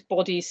mind,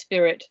 body,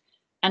 spirit,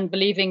 and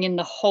believing in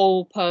the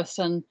whole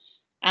person,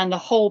 and the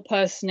whole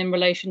person in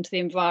relation to the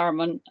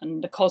environment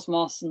and the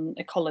cosmos and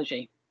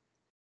ecology.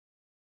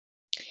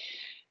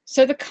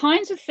 So the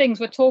kinds of things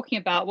we're talking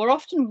about were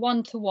often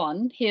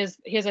one-to-one. Here's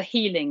a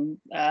healing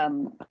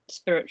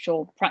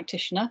spiritual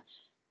practitioner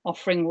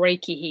offering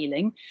Reiki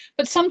healing,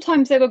 but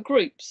sometimes there were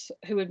groups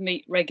who would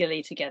meet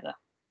regularly together.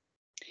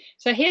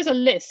 So here's a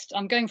list,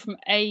 I'm going from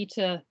A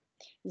to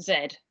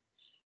Z,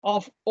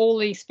 of all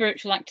the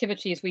spiritual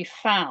activities we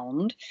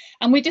found,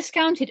 and we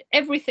discounted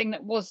everything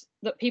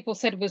that people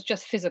said was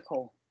just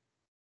physical.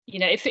 You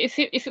know, if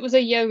it was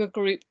a yoga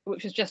group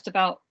which was just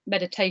about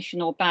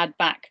meditation or bad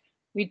back,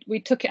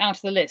 we took it out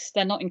of the list.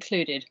 They're not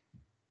included.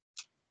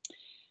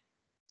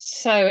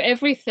 So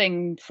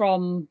everything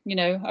from, you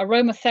know,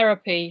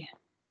 aromatherapy,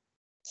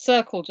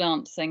 circle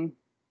dancing,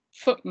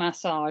 foot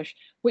massage,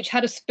 which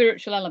had a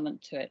spiritual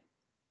element to it.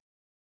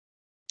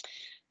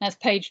 That's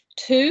page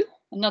 2,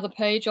 another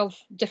page of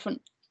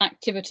different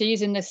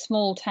activities in this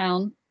small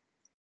town.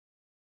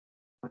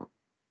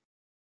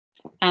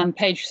 And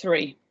page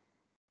 3.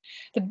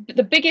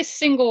 The biggest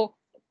single,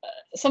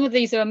 some of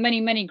these are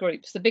many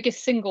groups. The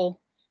biggest single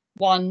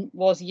one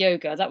was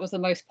yoga. That was the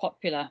most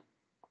popular,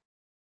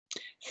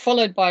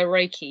 followed by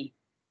Reiki.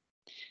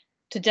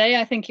 Today,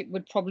 I think it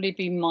would probably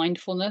be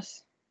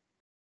mindfulness.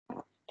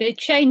 They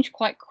change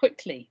quite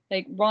quickly.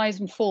 They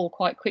rise and fall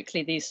quite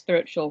quickly, these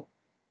spiritual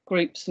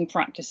groups and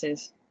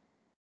practices.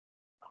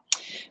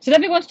 So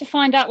then we wanted to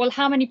find out, well,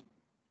 how many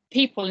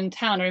people in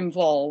town are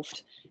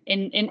involved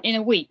in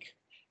a week,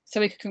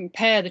 so we could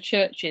compare the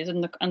churches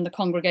and the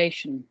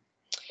congregation.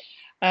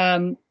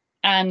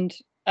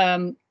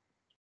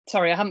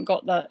 Sorry, I haven't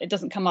got the, it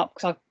doesn't come up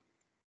because I've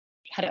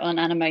had it on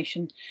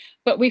animation,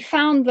 but we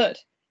found that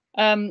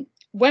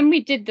when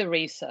we did the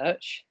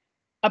research,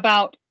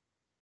 about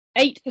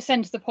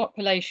 8% of the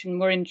population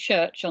were in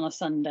church on a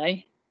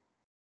Sunday,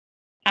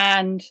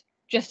 and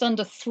just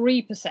under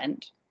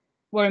 3%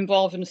 were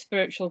involved in a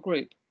spiritual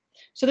group.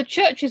 So the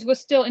churches were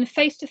still in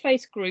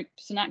face-to-face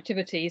groups and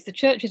activities. The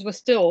churches were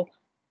still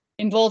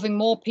involving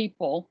more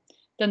people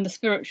than the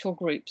spiritual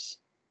groups.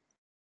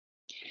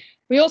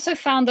 We also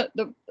found that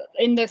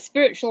in the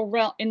spiritual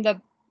realm, in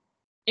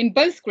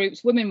both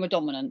groups, women were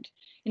dominant.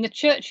 In the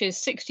churches,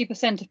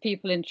 60% of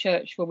people in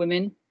church were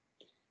women,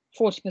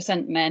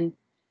 40% men.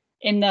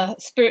 In the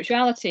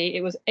spirituality,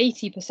 it was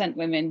 80%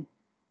 women,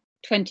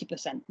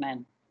 20%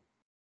 men.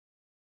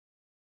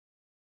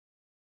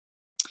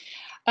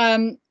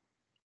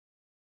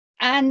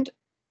 And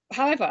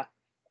however,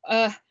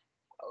 the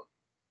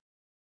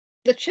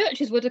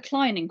churches were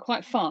declining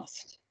quite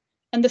fast,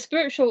 and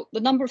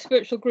the number of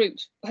spiritual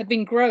groups had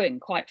been growing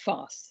quite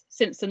fast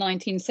since the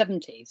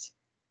 1970s.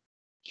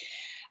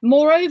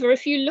 Moreover,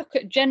 if you look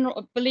at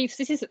general beliefs,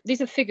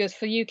 these are figures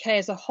for UK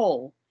as a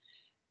whole.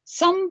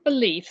 Some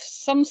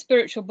beliefs, some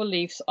spiritual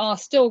beliefs are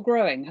still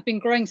growing, have been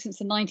growing since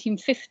the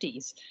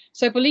 1950s.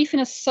 So belief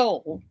in a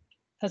soul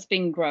has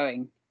been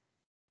growing.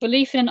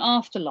 Belief in an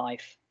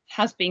afterlife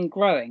has been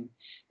growing.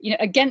 You know,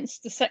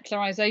 against the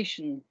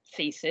secularization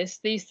thesis,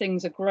 these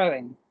things are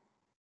growing.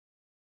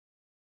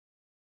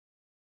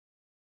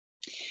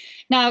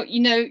 Now,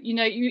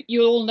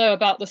 you all know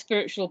about the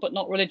spiritual but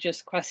not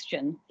religious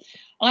question.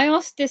 I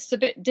asked this a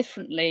bit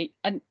differently,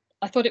 and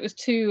I thought it was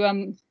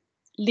too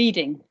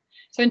leading.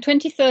 So in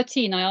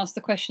 2013, I asked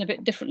the question a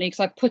bit differently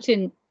because I put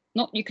in,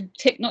 you could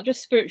tick not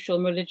just spiritual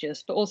and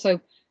religious, but also,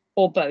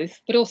 or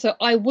both, but also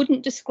I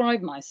wouldn't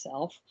describe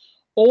myself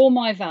or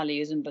my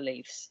values and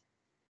beliefs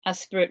as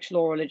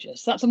spiritual or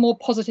religious. That's a more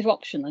positive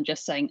option than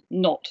just saying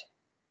not.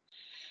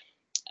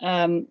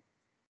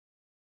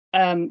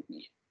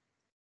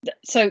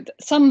 So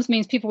some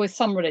means people with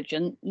some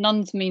religion,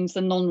 nones means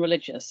the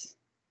non-religious.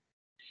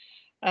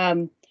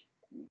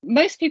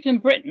 Most people in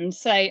Britain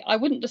say, I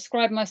wouldn't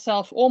describe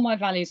myself or my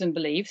values and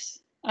beliefs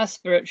as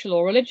spiritual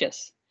or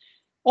religious.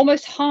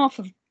 Almost half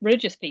of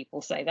religious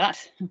people say that.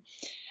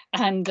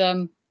 And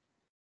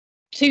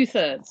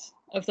 2/3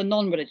 of the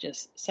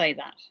non-religious say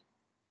that.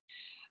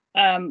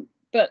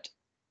 But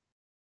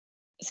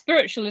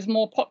spiritual is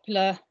more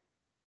popular,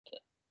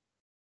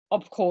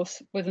 of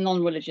course, with the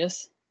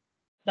non-religious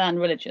than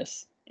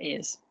religious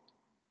is.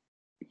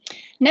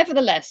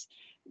 Nevertheless,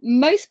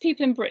 most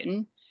people in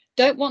Britain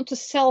don't want to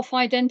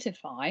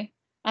self-identify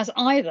as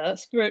either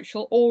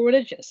spiritual or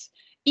religious,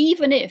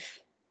 even if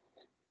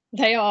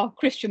they are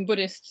Christian,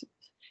 Buddhist,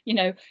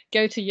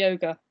 go to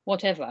yoga,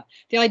 whatever.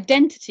 The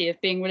identity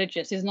of being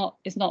religious is not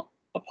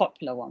a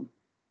popular one.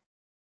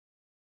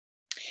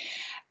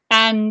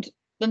 And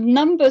the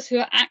numbers who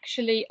are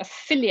actually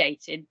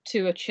affiliated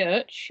to a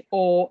church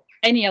or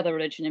any other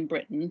religion in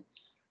Britain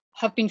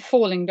have been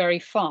falling very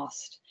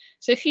fast.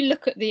 So if you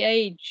look at the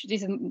age,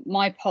 these are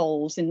my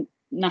polls in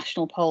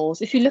national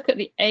polls, if you look at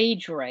the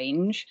age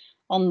range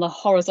on the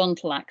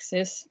horizontal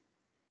axis,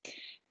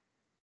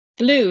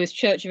 blue is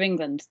Church of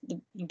England,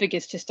 the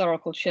biggest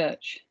historical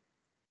church.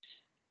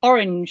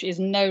 Orange is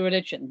no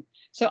religion.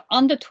 So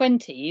under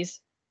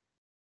 20s,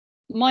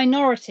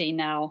 minority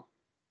now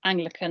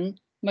Anglican,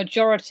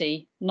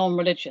 majority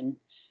non-religion.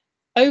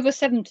 Over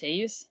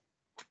 70s,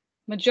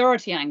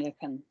 majority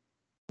Anglican,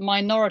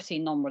 minority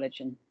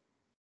non-religion.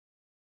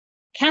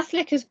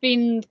 Catholic has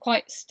been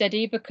quite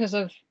steady because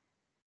of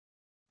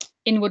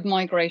inward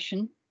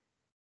migration,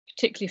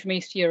 particularly from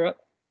East Europe.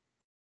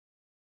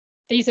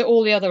 These are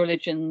all the other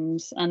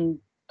religions and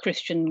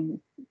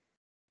Christian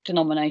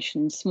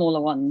denominations,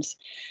 smaller ones.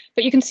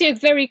 But you can see a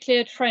very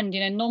clear trend,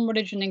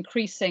 non-religion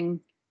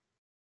increasing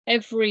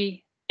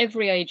every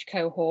age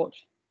cohort,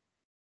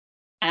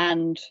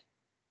 and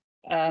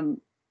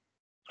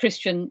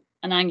Christian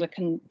and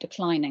Anglican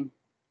declining.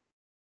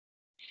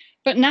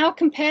 But now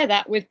compare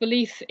that with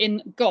belief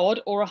in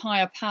God or a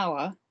higher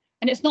power,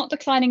 and it's not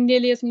declining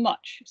nearly as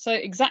much. So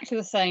exactly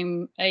the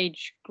same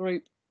age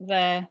group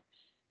there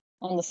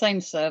on the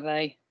same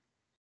survey.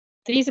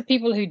 These are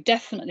people who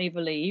definitely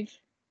believe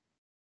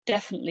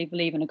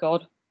in a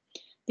God.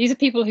 These are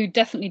people who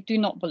definitely do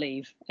not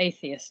believe,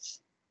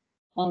 atheists,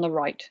 on the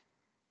right.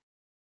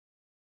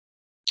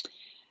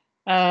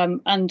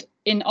 And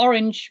in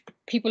orange,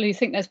 people who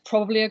think there's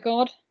probably a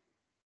God.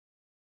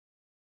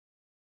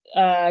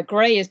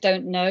 Grey is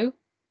don't know,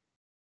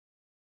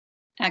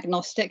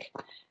 agnostic,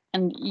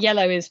 and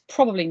yellow is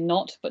probably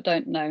not, but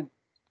don't know.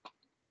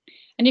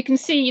 And you can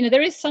see,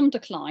 there is some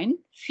decline.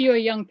 Fewer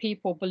young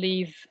people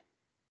believe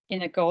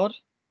in a God,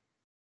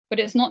 but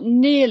it's not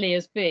nearly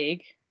as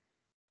big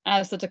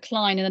as the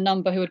decline in the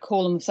number who would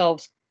call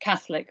themselves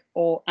Catholic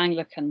or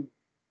Anglican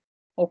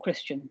or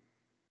Christian.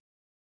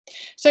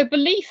 So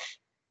belief,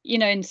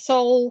 in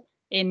soul,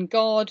 in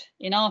God,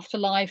 in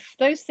afterlife,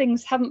 those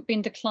things haven't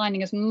been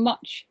declining as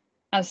much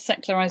as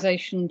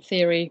secularization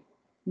theory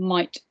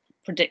might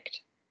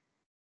predict.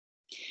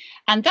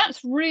 And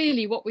that's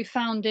really what we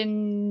found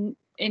in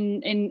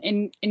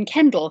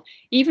Kendall.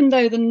 Even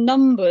though the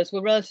numbers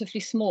were relatively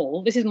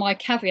small, this is my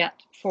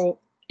caveat for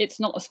it's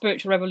not a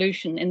spiritual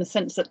revolution in the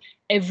sense that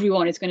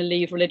everyone is going to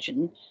leave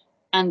religion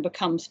and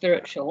become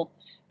spiritual,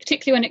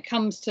 particularly when it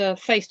comes to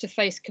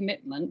face-to-face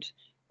commitment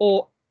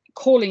or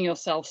calling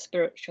yourself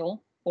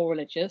spiritual or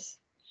religious.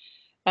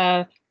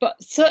 But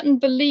certain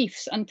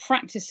beliefs and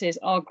practices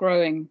are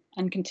growing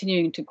and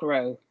continuing to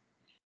grow.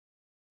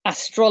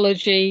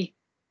 Astrology,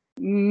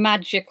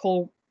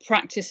 magical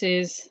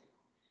practices,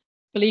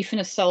 belief in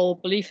a soul,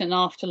 belief in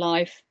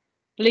afterlife,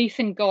 belief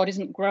in God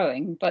isn't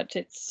growing, but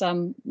it's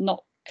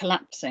not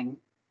collapsing.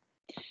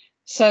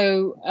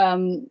 So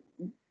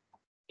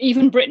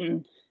even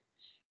Britain,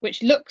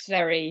 which looks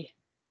very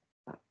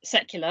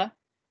secular,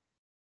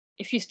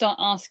 if you start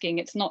asking,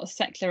 it's not as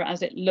secular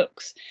as it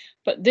looks.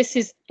 But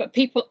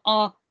people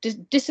are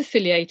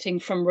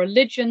disaffiliating from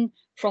religion,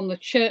 from the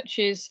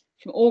churches,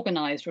 from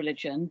organized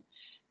religion,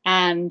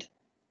 and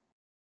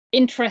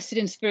interested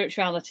in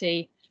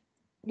spirituality,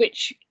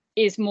 which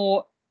is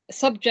more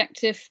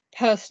subjective,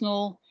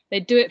 personal. They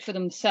do it for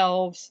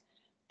themselves.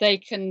 They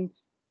can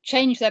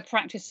change their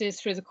practices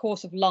through the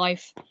course of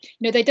life.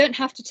 They don't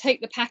have to take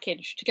the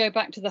package to go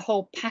back to the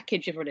whole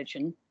package of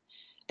religion.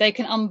 they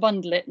can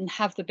unbundle it and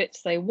have the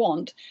bits they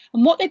want.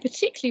 And what they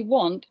particularly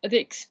want are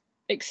the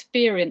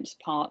experience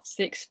parts,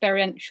 the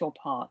experiential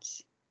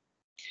parts.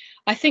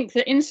 I think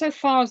that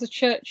insofar as the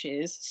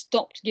churches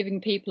stopped giving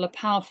people a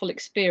powerful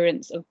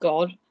experience of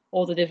God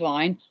or the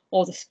divine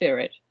or the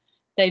spirit,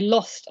 they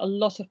lost a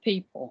lot of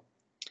people.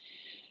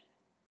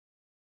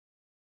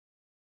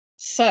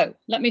 So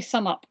let me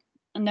sum up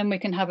and then we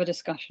can have a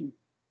discussion.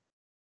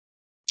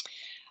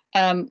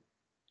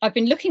 I've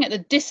been looking at the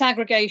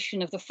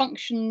disaggregation of the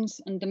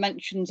functions and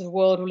dimensions of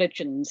world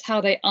religions,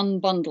 how they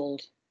unbundled.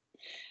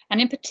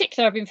 And in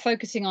particular, I've been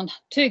focusing on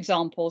two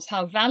examples,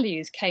 how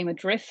values came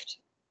adrift,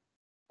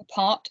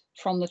 apart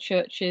from the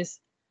churches,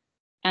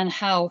 and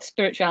how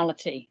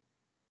spirituality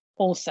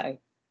also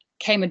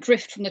came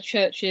adrift from the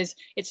churches.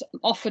 It's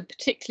offered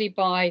particularly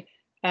by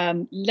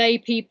lay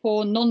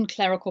people,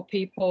 non-clerical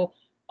people,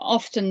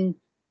 often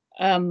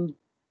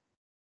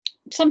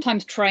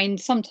sometimes trained,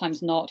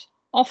 sometimes not,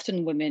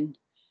 often women,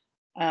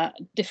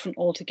 different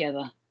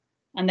altogether.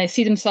 And they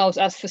see themselves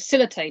as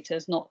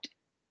facilitators, not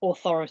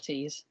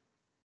authorities.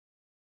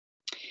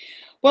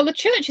 Well, the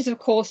churches, of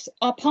course,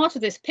 are part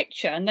of this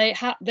picture, and they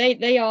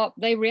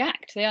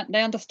react.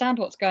 They understand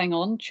what's going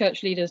on.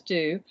 Church leaders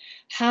do.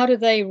 How do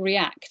they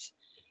react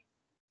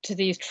to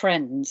these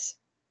trends?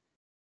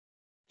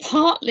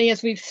 Partly,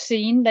 as we've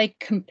seen, they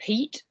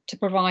compete to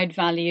provide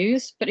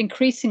values, but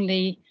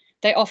increasingly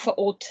they offer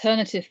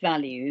alternative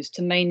values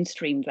to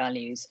mainstream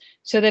values.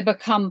 So they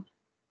become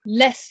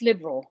less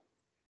liberal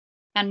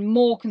and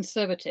more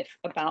conservative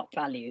about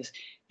values.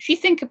 If you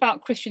think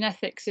about Christian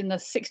ethics in the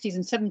 60s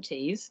and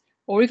 70s,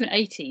 or even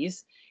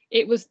 80s,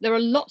 there were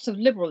lots of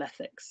liberal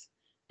ethics,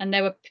 and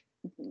there were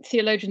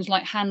theologians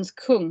like Hans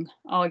Kung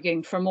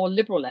arguing for a more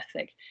liberal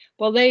ethic.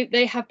 Well,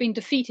 they have been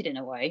defeated in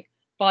a way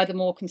by the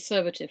more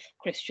conservative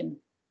Christian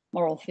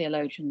moral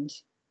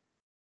theologians.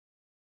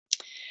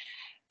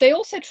 They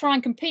also try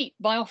and compete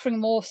by offering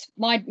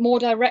more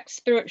direct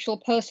spiritual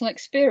personal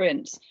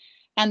experience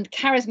and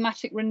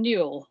charismatic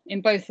renewal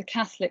in both the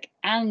Catholic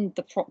and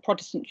the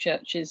Protestant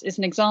churches is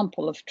an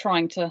example of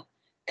trying to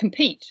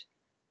compete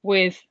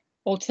with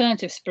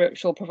alternative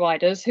spiritual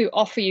providers who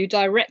offer you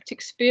direct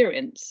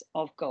experience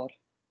of God.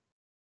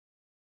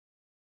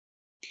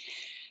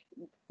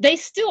 They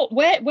still,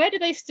 where do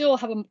they still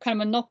have a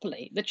kind of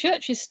monopoly? The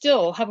churches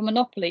still have a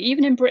monopoly,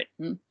 even in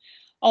Britain,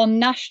 on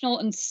national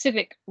and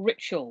civic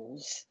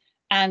rituals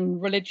and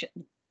religion.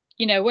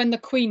 You know, when the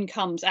Queen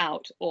comes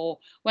out, or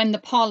when the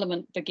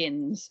Parliament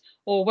begins,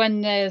 or when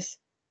there's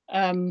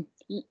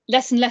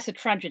less and less a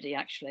tragedy,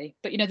 actually.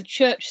 But, you know, the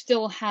church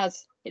still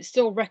has, it's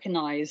still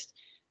recognised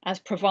as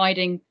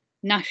providing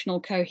national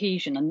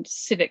cohesion and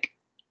civic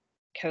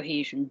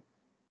cohesion.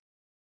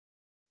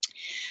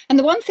 And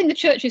the one thing the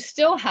churches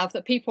still have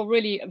that people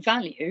really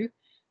value,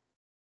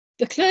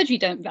 the clergy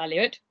don't value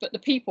it, but the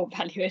people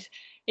value it,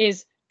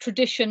 is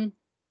tradition,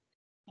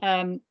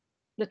 the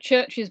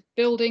church's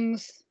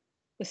buildings,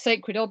 the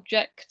sacred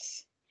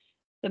objects,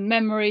 the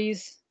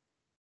memories.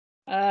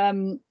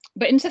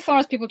 But insofar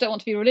as people don't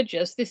want to be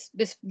religious,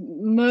 this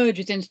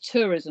merges into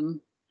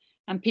tourism,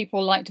 and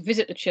people like to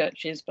visit the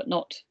churches but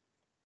not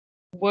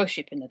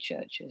worship in the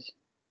churches.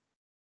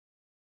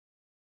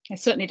 They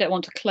certainly don't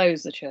want to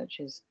close the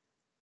churches.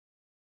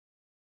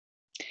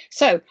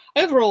 So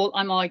overall,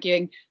 I'm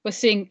arguing we're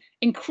seeing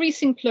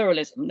increasing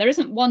pluralism. There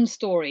isn't one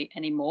story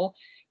anymore.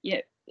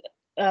 You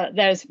know,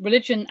 there's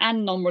religion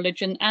and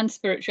non-religion and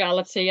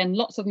spirituality and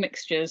lots of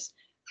mixtures,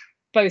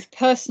 both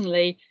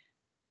personally,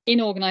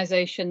 in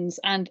organisations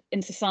and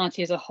in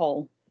society as a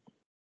whole.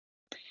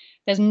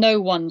 There's no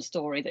one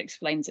story that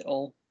explains it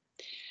all.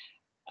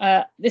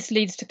 This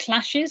leads to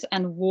clashes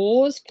and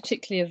wars,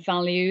 particularly of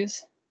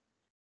values.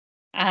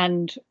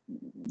 And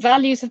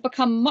values have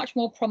become much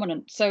more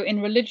prominent. So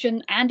in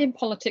religion and in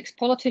politics,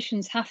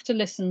 politicians have to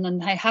listen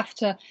and they have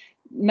to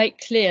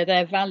make clear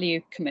their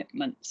value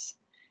commitments.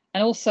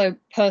 And also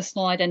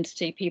personal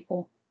identity,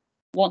 people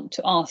want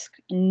to ask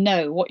and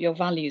know what your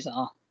values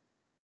are.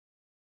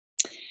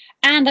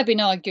 And I've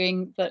been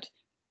arguing that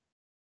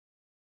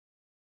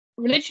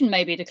religion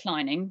may be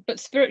declining, but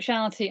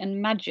spirituality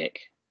and magic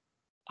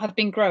have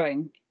been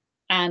growing,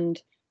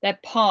 and they're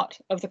part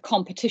of the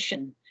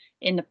competition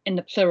in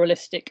the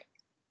pluralistic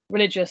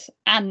religious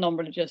and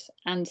non-religious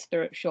and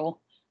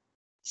spiritual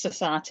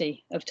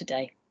society of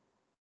today.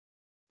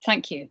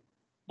 Thank you.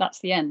 That's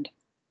the end.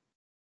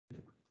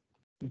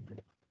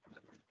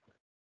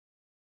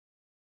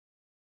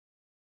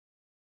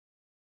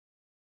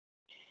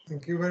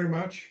 Thank you very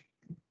much.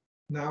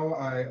 Now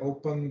I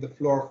open the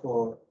floor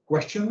for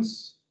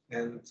questions,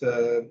 and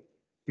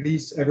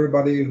please,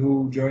 everybody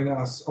who join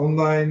us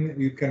online,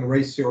 you can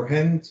raise your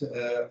hand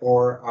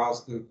or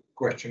ask the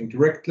question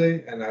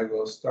directly, and I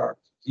will start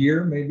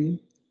here maybe.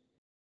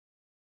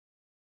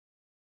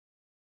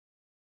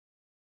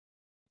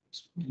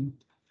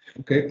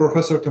 Okay,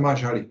 Professor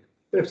Tomáš Halík.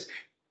 Yes.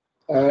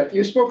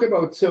 You spoke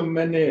about so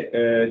many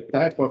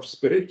type of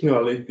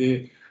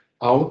spirituality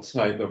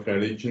outside of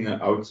religion,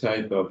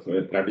 outside of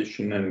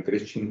tradition and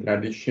Christian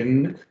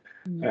tradition.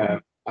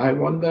 I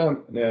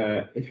wonder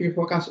if you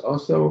focus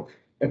also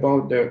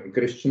about the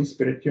Christian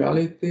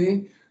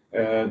spirituality,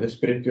 the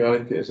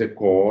spirituality as a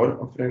core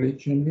of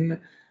religion,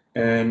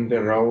 and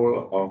the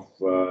role of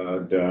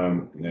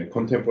the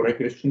contemporary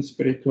Christian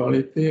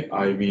spirituality.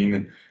 I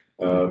mean,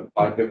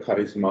 by the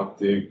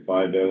charismatic,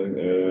 by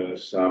the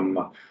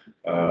some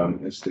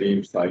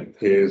streams like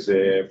These,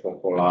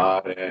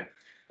 Focolare,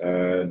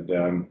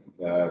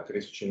 the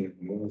Christian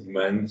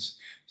movements.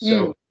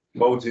 So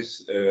about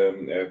this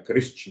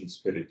Christian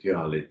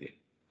spirituality.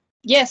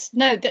 Yes,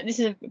 no, this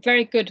is a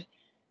very good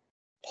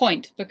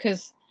point,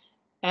 because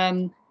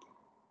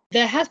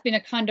there has been a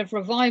kind of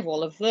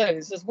revival of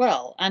those as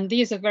well, and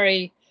these are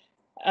very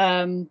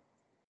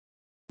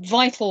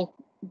vital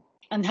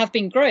and have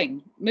been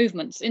growing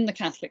movements in the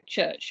Catholic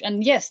Church.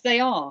 And yes,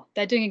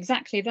 they're doing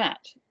exactly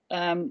that.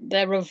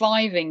 They're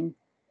reviving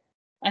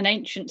an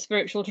ancient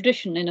spiritual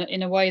tradition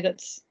in a way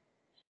that's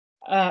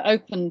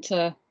open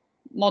to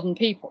modern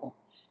people,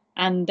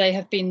 and they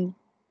have been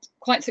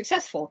quite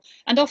successful.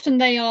 And often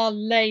they are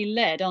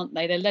lay-led, aren't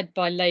they? They're led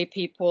by lay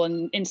people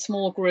and in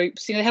small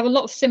groups. You know, they have a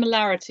lot of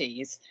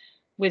similarities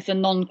with the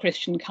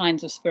non-Christian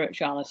kinds of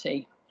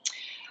spirituality.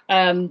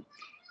 We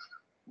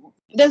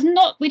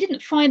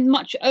didn't find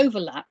much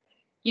overlap.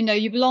 You know,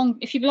 if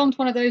you belong to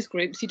one of those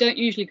groups, you don't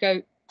usually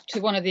go to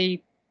one of the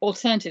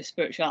alternative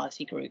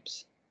spirituality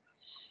groups.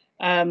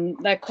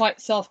 They're quite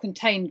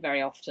self-contained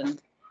very often.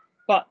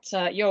 But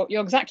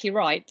you're exactly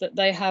right that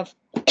they have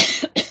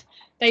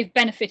they've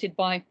benefited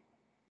by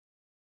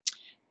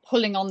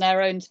pulling on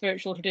their own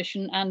spiritual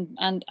tradition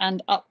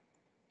and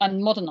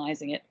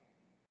modernizing it.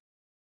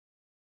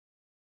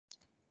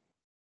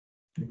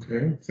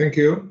 Okay, thank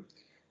you.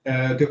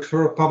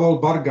 Dr. Pavel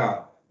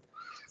Barga.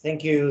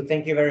 Thank you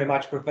very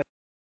much, Professor,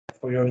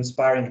 for your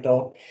inspiring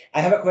talk.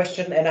 I have a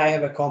question and I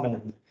have a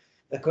comment.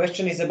 The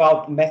question is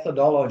about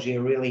methodology,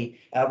 really.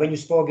 When you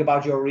spoke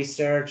about your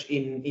research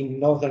in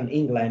northern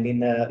England, in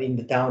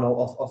the town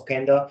of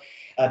Kendal,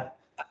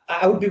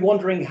 I would be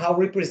wondering how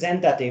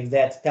representative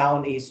that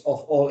town is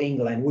of all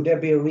England. Would there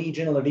be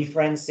regional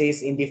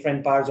differences in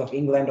different parts of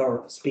England,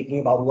 or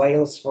speaking about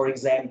Wales, for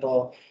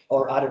example,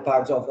 or other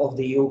parts of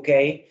the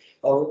UK?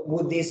 Or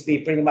would this be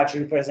pretty much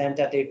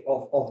representative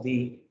of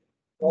the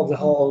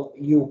whole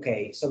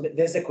UK? So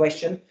there's a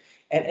question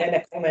and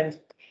a comment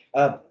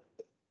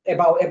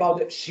about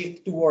the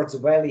shift towards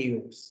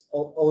values,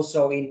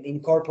 also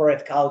in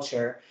corporate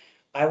culture.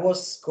 I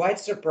was quite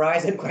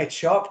surprised and quite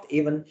shocked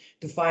even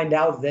to find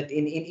out that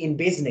in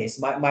business,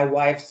 my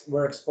wife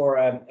works for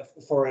an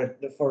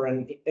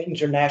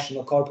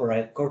international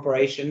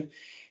corporation,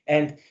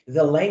 and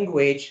the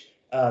language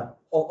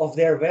of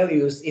their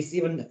values is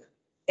even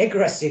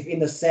aggressive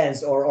in a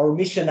sense, or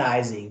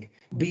missionizing.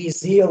 Be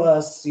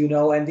zealous, you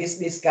know, and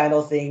this kind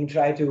of thing.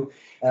 Try to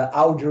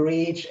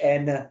outreach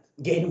and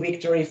gain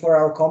victory for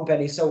our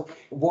company. So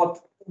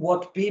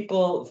what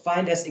people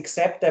find as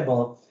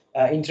acceptable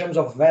in terms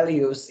of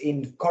values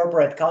in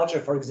corporate culture,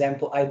 for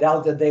example, I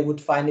doubt that they would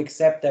find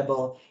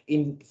acceptable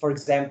in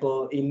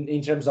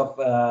terms of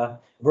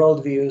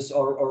worldviews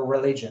or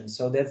religion.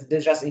 So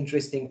that's just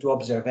interesting to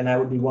observe, and I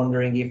would be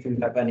wondering if you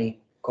have any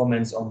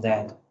comments on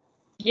that.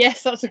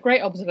 Yes, that's a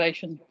great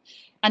observation,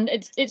 and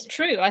it's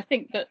true. I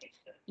think that,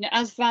 you know,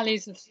 as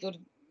values have sort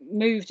of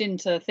moved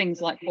into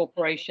things like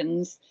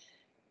corporations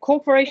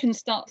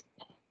start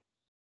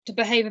to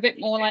behave a bit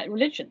more like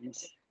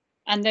religions,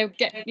 and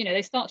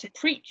they start to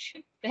preach.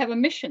 They have a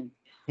mission.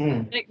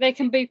 They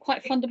can be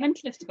quite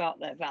fundamentalist about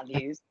their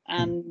values,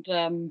 and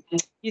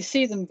you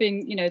see them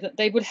being, you know, that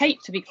they would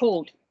hate to be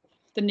called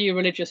the new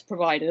religious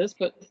providers,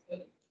 but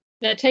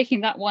they're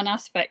taking that one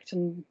aspect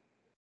and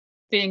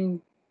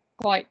being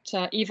quite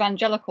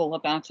evangelical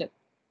about it.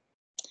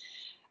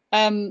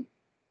 And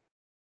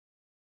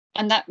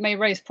that may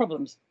raise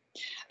problems.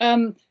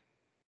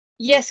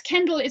 Yes,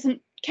 Kendal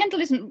isn't,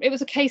 it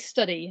was a case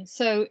study,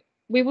 so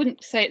we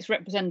wouldn't say it's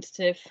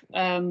representative.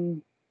 But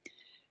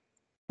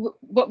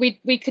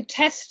we could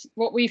test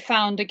what we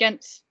found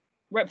against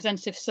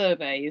representative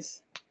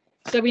surveys.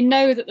 So we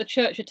know that the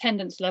church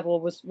attendance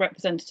level was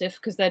representative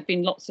because there'd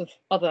been lots of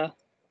other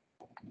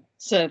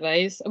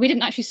surveys. We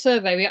didn't actually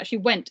survey, we actually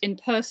went in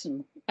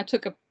person. I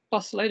took a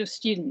busload of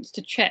students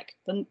to check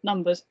the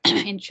numbers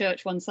in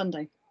church one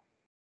Sunday.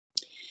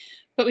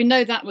 But we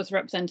know that was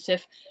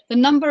representative. The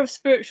number of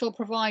spiritual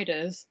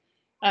providers,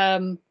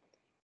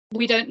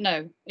 we don't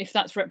know if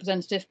that's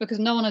representative, because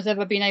no one has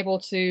ever been able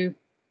to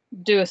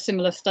do a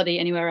similar study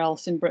anywhere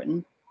else in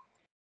Britain.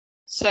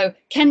 So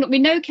we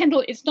know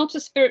Kendal is not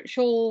a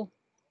spiritual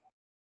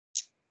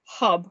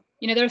hub.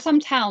 You know, there are some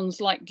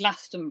towns like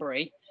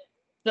Glastonbury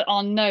that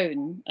are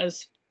known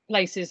as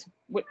places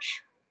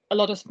which a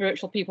lot of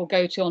spiritual people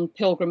go to on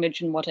pilgrimage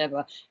and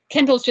whatever.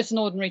 Kendal's just an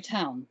ordinary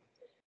town.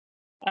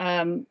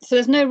 So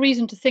there's no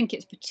reason to think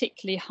it's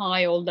particularly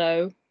high or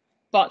low,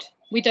 but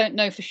we don't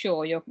know for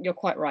sure. You're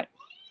quite right.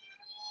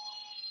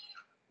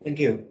 Thank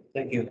you.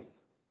 Thank you.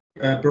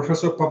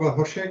 Professor Pavel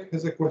Hošek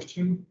has a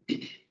question.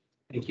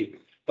 Thank you.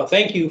 But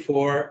thank you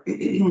for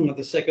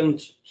the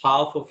second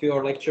half of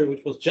your lecture,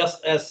 which was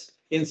just as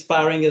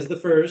inspiring as the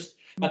first.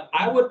 But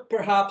I would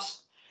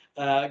perhaps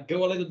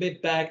go a little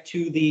bit back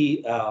to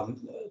the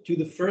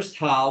first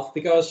half,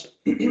 because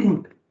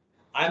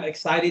I'm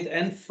excited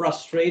and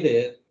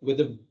frustrated with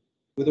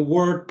the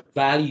word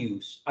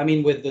values. I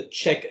mean, with the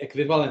Czech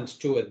equivalent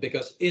to it,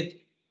 because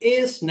it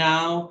is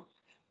now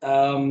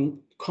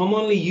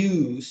commonly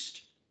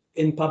used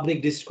in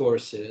public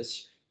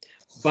discourses,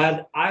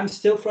 but I'm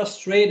still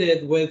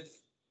frustrated with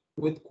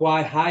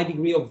quite high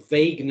degree of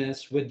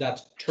vagueness with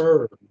that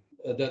term.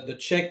 The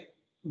Czech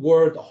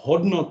word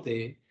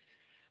hodnoty,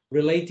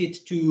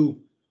 related to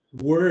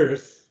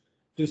worth,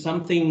 to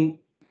something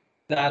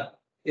that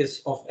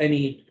is of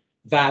any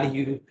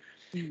value,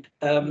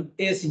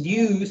 is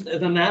used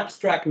as an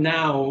abstract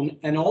noun,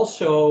 and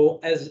also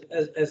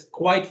as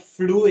quite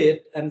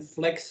fluid and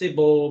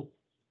flexible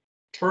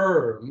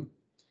term.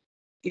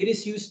 It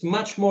is used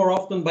much more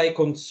often by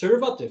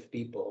conservative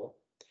people,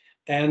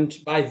 and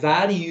by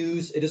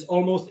values it is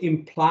almost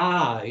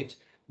implied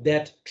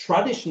that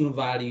traditional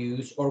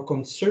values or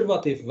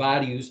conservative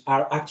values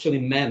are actually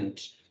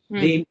meant.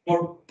 The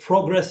more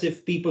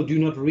progressive people do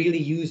not really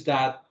use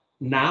that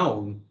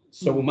noun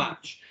so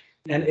much,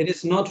 and it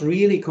is not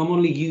really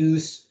commonly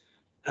used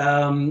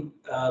in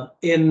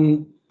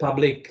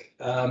public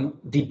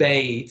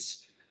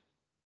debates,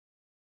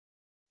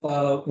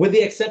 with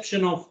the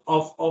exception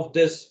of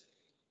this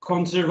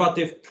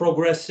conservative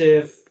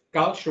progressive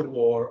culture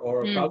war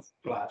or culture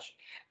clash.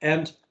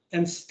 And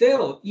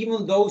still,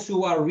 even those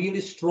who are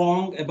really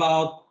strong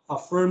about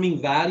affirming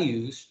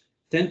values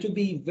tend to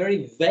be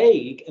very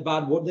vague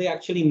about what they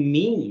actually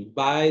mean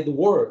by the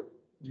word.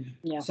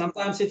 Yeah.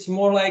 Sometimes it's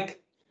more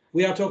like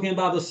we are talking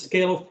about the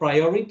scale of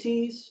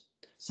priorities.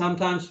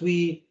 Sometimes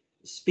we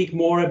speak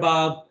more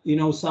about, you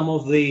know, some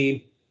of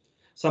the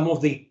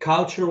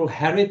cultural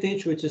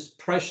heritage, which is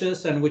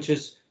precious and which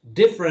is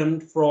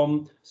different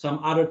from some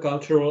other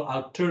cultural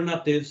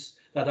alternatives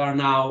that are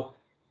now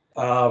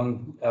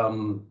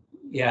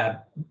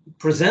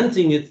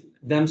presenting it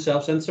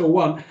themselves and so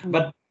on.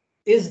 But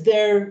is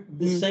there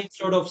the same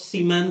sort of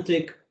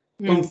semantic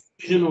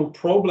confusional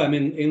problem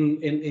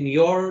in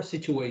your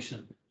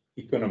situation?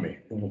 Economy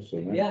also,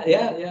 no?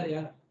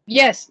 Yeah.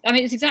 Yes, I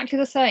mean, it's exactly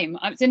the same.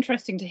 It's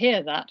interesting to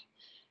hear that.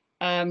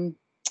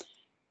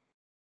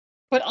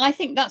 But I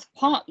think that's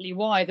partly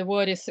why the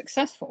word is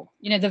successful.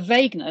 You know, the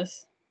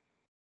vagueness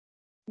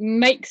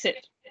makes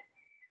it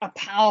a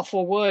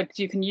powerful word, because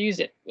you can use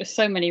it in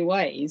so many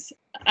ways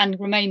and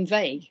remain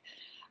vague.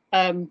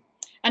 And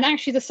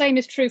actually the same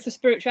is true for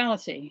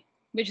spirituality,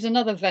 which is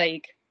another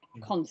vague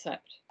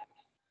concept.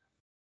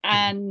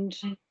 And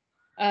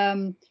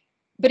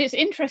but it's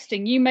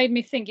interesting, you made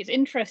me think it's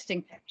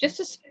interesting, just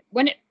as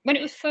when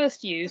it was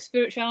first used,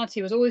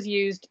 spirituality was always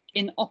used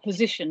in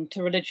opposition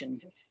to religion.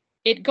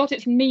 It got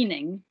its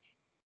meaning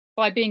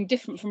by being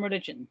different from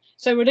religion.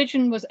 So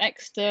religion was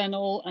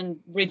external and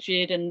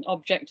rigid and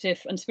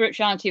objective, and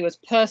spirituality was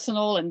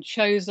personal and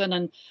chosen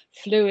and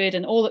fluid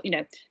and all that, you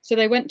know, so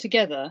they went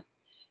together.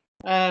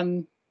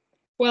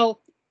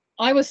 Well,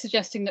 I was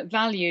suggesting that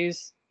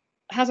values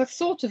has a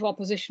sort of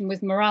opposition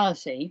with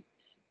morality,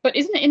 but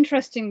isn't it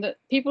interesting that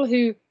people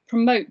who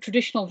promote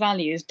traditional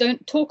values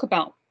don't talk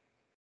about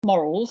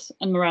morals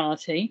and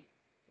morality?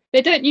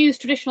 They don't use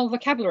traditional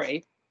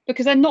vocabulary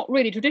because they're not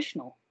really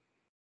traditional.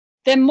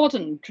 They're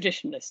modern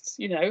traditionalists,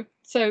 you know,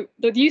 so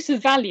the use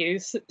of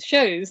values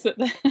shows that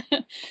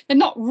they're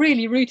not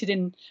really rooted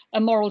in a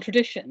moral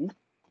tradition.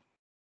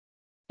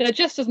 They're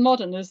just as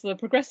modern as the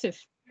progressive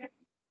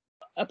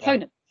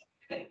opponent.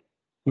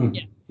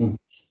 Yeah.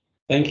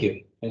 Thank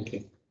you.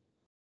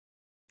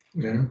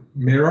 Yeah,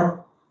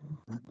 Mira.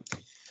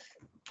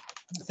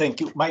 Thank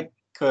you. My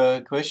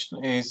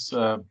question is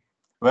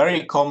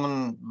very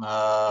common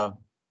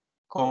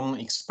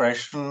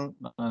expression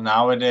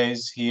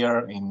nowadays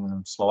here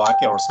in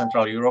Slovakia or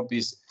Central Europe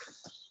is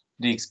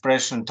the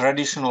expression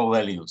traditional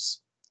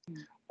values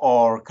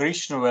or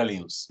Christian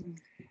values,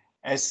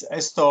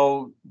 as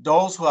though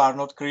those who are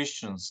not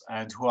Christians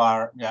and who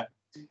are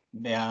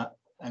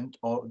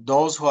or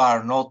those who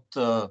are not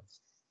who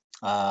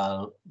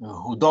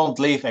don't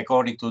live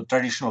according to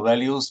traditional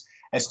values,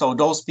 as though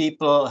those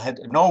people had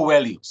no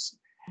values.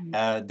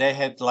 They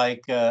had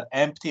like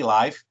empty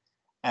life.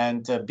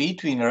 And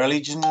between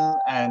religion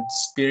and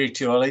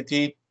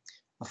spirituality,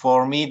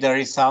 for me, there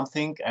is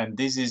something, and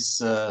this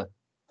is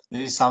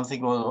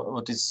something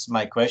what is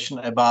my question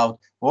about.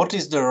 What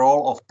is the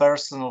role of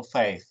personal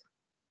faith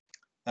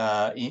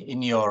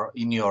in your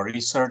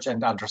research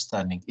and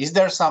understanding? Is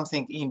there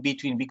something in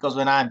between? Because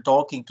when I'm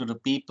talking to the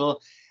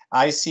people,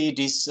 I see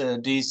this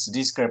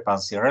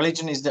discrepancy.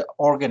 Religion is the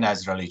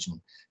organized religion.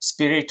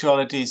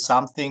 Spirituality is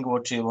something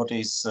what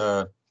is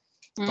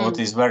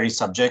very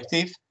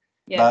subjective.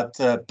 Yeah.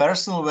 But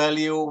personal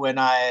value, when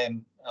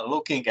I'm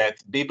looking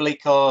at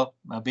biblical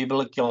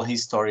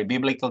history,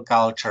 biblical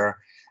culture,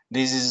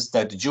 this is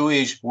the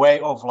Jewish way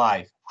of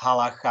life,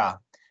 halakha,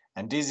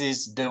 and this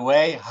is the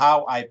way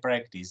how I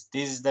practice.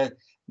 This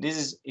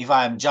is if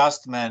I'm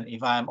just man,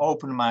 if I'm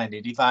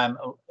open-minded, if I'm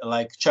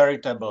like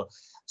charitable,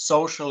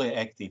 socially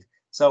active.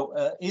 So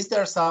is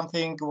there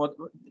something,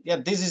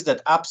 this is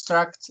that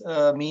abstract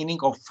meaning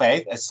of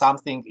faith as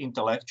something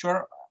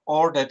intellectual,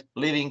 or that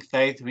living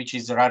faith which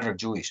is rather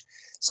Jewish?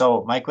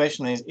 So my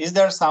question is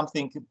there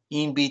something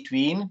in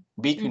between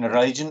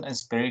religion and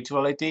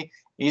spirituality?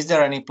 Is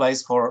there any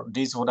place for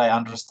this, what I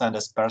understand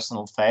as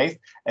personal faith,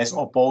 as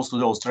opposed to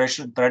those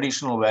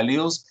traditional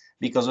values?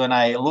 Because when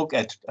I look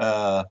at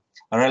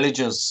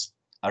religious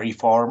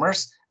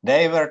reformers,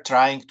 they were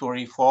trying to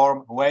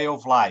reform way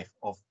of life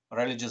of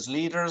religious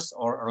leaders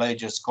or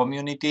religious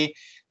community.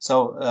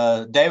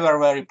 So they were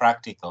very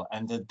practical,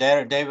 and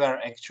they were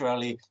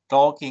actually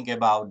talking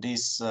about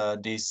this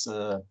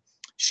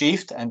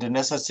shift and the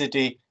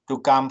necessity to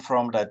come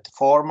from that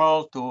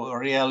formal to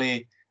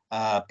really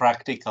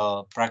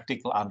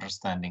practical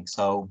understanding.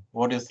 So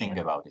what do you think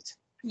about it?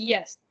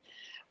 Yes.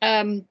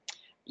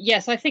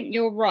 Yes, I think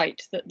you're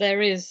right that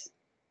there is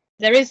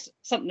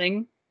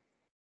something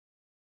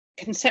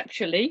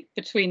conceptually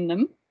between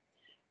them.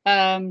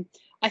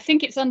 I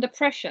think it's under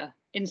pressure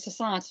in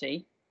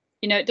society.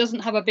 You know, it doesn't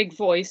have a big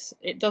voice.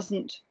 It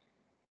doesn't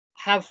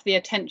have the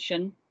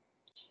attention.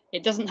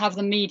 It doesn't have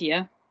the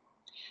media.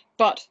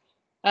 But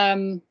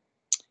I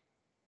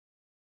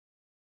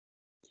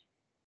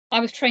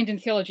was trained in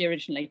theology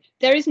originally.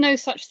 There is no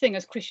such thing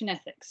as Christian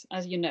ethics,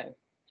 as you know.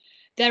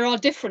 There are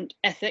different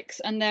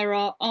ethics, and there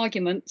are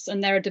arguments,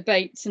 and there are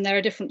debates, and there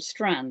are different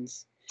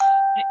strands.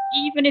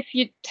 Even if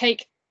you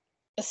take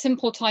a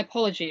simple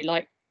typology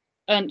like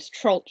Ernst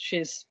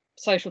Troeltsch's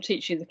Social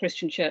Teaching of the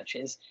Christian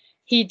Churches,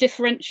 he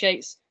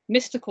differentiates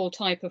mystical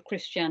type of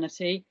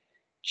Christianity,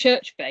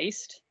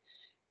 church-based,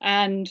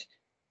 and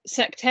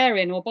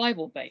sectarian or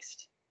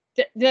Bible-based.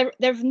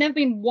 There's never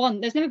been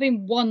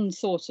one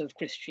sort of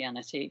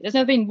Christianity. There's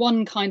never been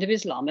one kind of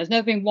Islam. There's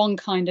never been one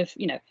kind of,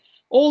 you know,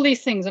 all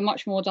these things are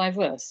much more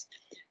diverse.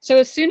 So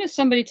as soon as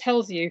somebody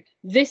tells you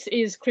this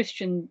is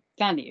Christian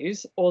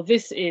values or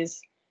this is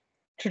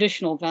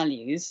traditional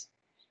values,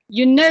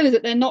 you know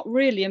that they're not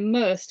really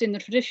immersed in the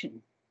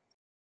tradition.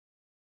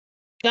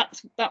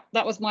 That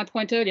was my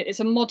point earlier. It's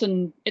a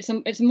modern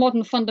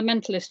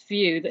fundamentalist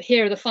view that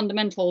here are the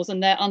fundamentals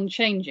and they're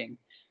unchanging.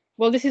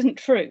 Well, this isn't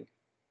true.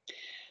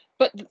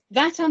 But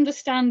that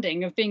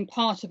understanding of being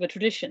part of a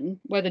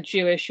tradition, whether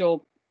Jewish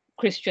or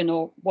Christian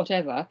or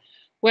whatever,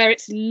 where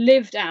it's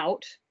lived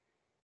out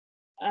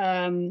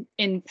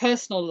in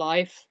personal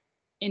life,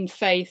 in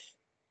faith,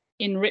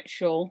 in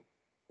ritual,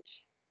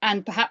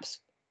 and perhaps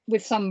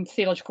with some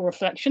theological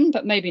reflection,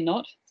 but maybe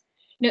not.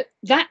 You know,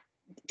 that,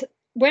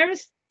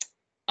 whereas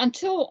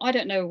until I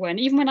don't know when,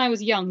 even when I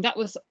was young, that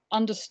was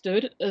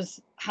understood as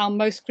how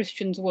most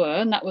Christians were,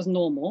 and that was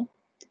normal.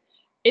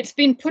 It's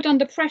been put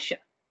under pressure,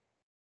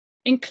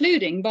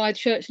 including by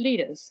church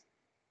leaders.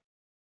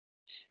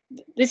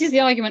 This is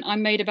the argument I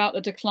made about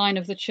the decline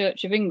of the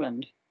Church of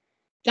England.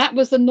 That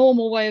was the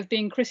normal way of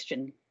being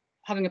Christian,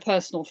 having a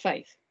personal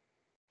faith.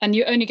 And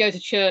you only go to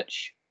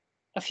church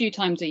a few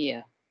times a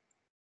year.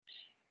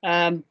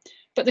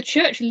 But the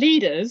church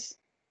leaders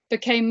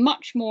became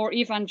much more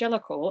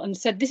evangelical and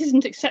said, this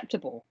isn't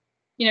acceptable.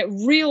 You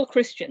know, real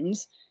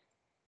Christians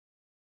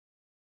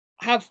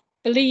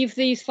believe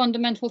these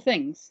fundamental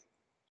things.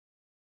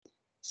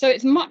 So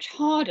it's much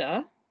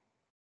harder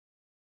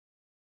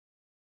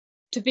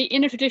to be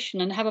in a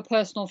tradition and have a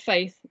personal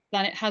faith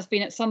than it has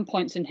been at some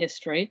points in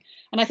history.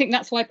 And I think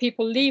that's why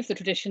people leave the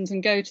traditions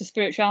and go to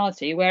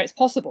spirituality, where it's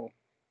possible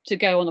to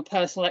go on a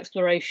personal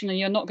exploration and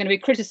you're not going to be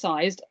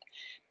criticized.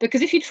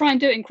 Because if you try and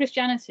do it in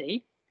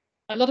Christianity,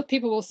 a lot of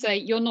people will say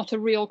you're not a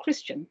real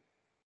Christian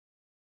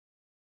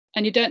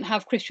and you don't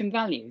have Christian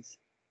values.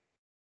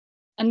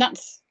 And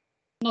that's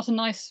not a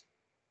nice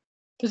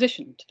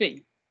position to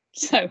be.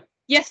 So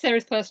yes, there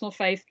is personal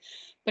faith,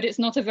 but it's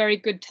not a very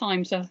good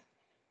time to.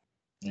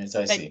 Yes,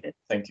 I see.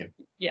 Thank you.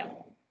 Yeah.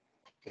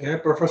 Yeah,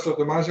 Professor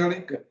Tomáš,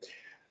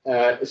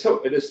 Halík.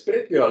 So the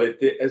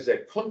spirituality as a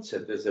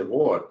concept, as a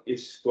word,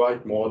 is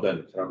quite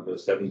modern from the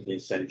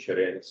 17th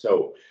century. And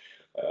so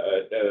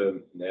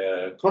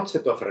the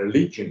concept of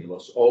religion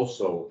was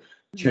also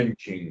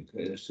changing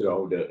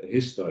throughout the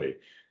history.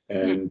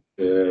 And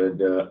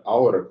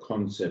our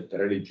concept,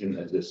 religion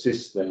as a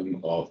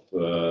system of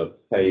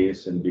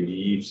faith and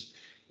beliefs,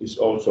 is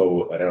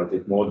also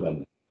relatively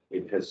modern.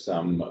 It has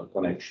some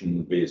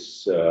connection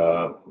with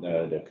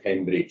the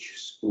Cambridge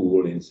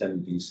school in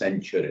 17th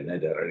century,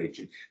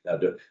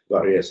 the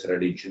various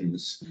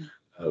religions,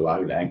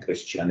 while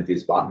Christianity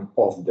is one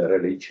of the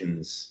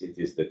religions. It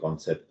is the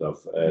concept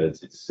of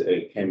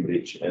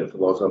Cambridge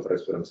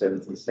philosophers from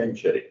 17th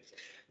century.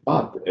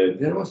 But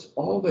there was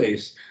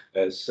always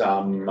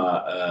some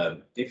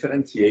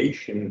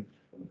differentiation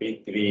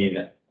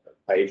between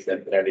faith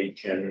and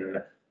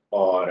religion,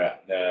 or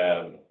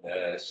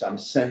some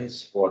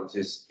sense for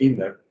this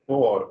inner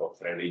core of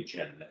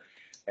religion,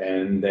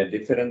 and the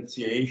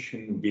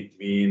differentiation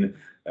between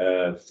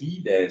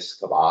fides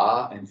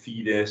qua and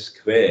fides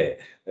que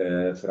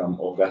from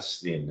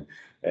Augustine.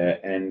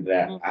 And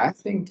I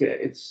think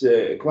it's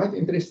quite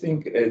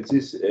interesting,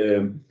 this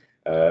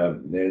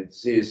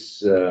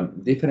This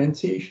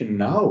differentiation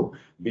now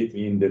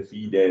between the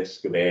fides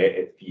que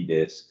and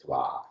fides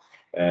qua,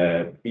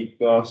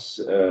 because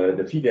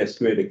the fides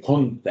que, the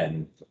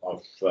content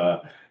of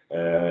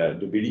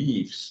the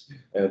beliefs,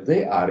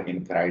 they are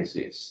in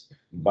crisis,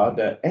 but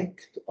the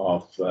act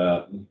of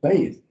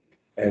faith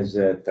as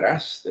a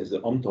trust, as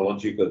an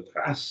ontological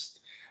trust,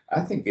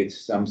 I think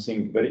it's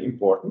something very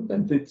important,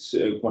 and it's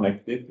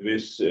connected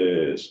with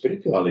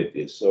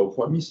spirituality. So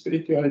for me,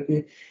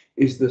 spirituality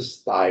is the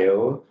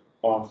style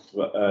of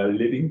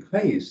living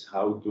faith,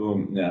 how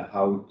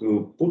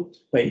to put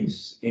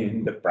faith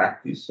in the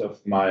practice of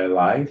my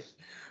life,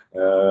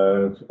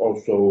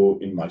 also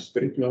in my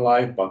spiritual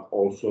life, but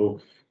also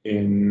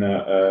in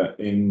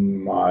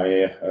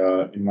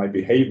my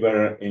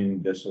behavior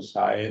in the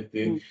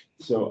society.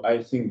 So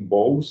I think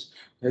both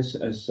has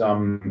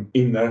some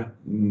inner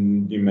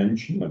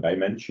dimension,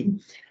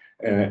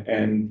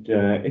 and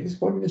it is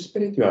for me the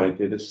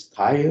spirituality, the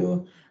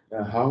style,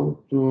 how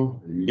to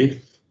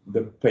live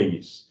the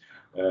faith,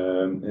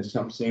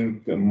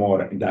 something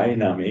more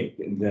dynamic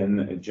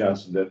than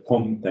just the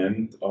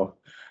content of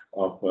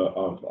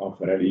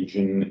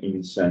religion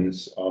in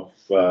sense of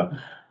the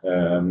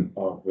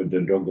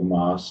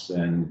dogmas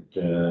and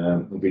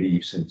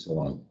beliefs and so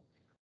on.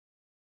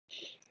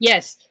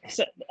 Yes,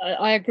 so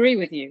I agree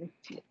with you.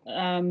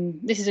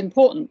 This is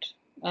important.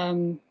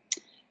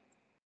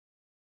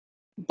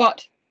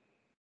 But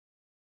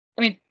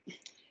I mean,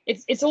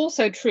 it's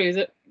also true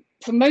that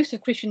for most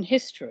of Christian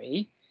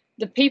history,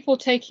 the people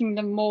taking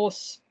the more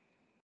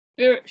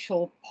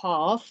spiritual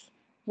path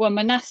were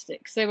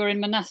monastics. They were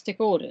in monastic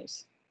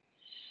orders.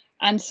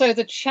 And so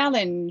the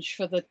challenge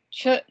for the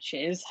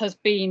churches has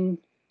been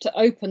to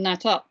open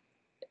that up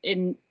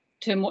in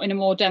a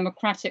more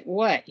democratic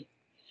way.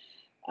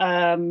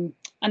 And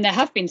there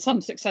have been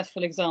some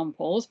successful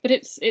examples, but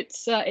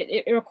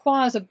it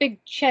requires a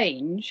big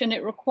change, and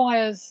it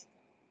requires,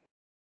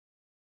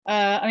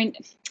 I mean,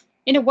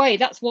 in a way,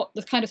 that's what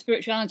the kind of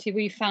spirituality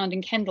we found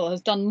in Kendal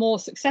has done more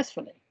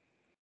successfully,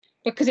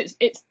 because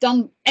it's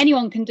done.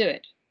 Anyone can do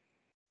it.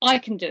 I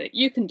can do it.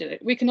 You can do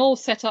it. We can all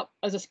set up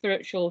as a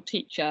spiritual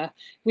teacher.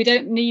 We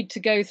don't need to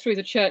go through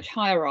the church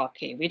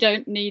hierarchy. We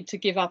don't need to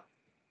give up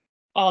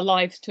our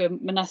lives to a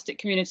monastic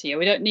community, or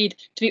we don't need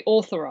to be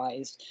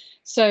authorized.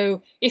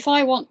 So if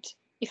I want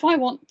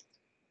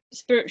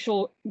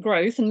spiritual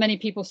growth, and many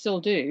people still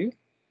do,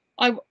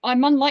 I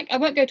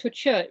won't go to a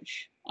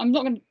church. I'm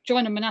not going to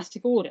join a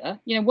monastic order.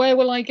 You know, where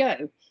will I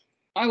go?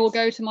 I will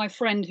go to my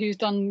friend who's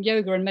done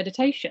yoga and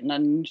meditation,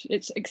 and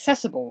it's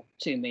accessible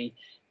to me.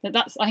 I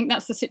think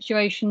that's the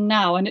situation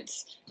now, and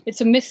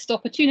it's a missed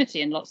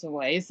opportunity in lots of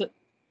ways, that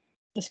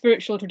the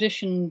spiritual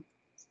tradition,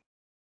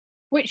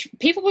 which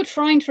people were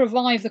trying to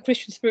revive the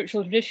Christian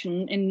spiritual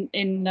tradition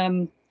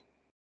in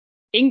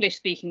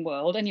English-speaking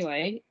world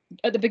anyway,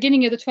 at the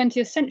beginning of the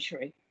 20th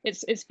century.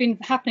 It's been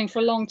happening for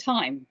a long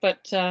time,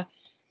 but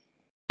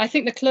I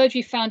think the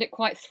clergy found it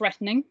quite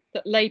threatening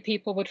that lay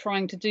people were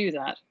trying to do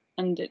that,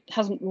 and it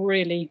hasn't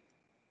really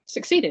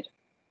succeeded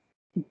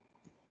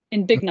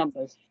in big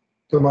numbers.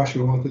 Tomáš,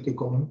 you wanted to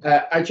comment?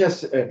 I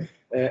just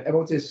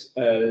about this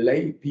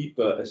lay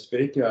people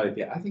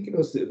spirituality. I think it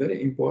was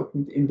very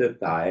important in the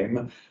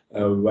time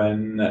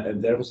when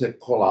there was a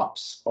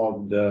collapse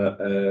of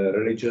the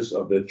religious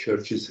of the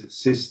church's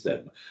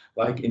system.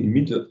 Like in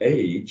Middle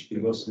Age,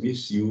 it was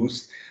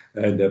misused,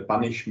 the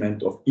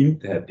punishment of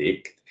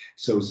interdict,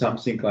 so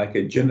something like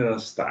a general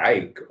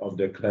strike of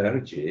the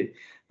clergy.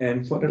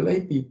 And for the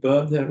lay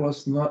people, there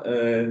was not.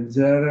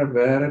 There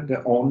were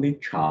the only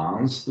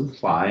chance to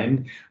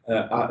find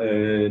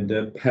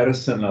the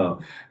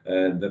personal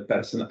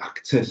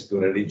access to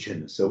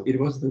religion. So it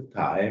was the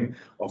time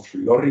of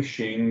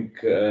flourishing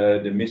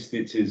the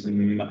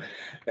mysticism,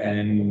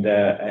 and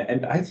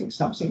I think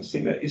something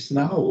similar is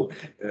now.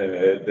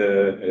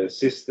 The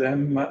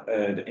system,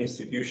 the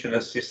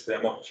institutional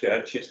system of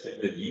churches in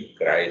the deep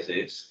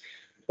crisis.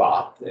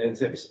 But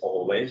there is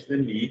always the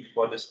need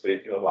for the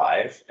spiritual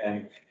life,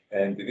 and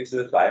it is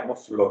a time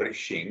of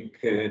flourishing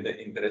the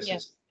interest in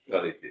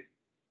spirituality.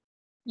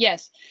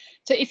 Yes.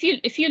 So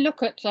if you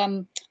look at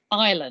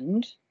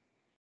Ireland,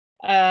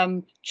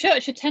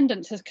 church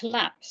attendance has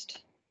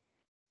collapsed.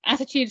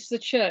 Attitudes to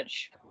the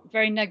church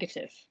very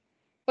negative,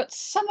 but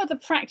some of the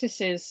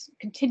practices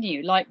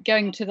continue, like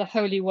going to the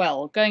holy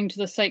well, going to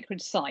the sacred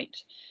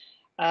site.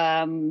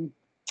 But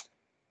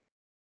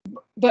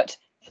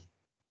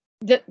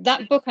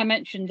that book I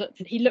mentioned, that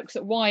he looks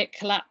at why it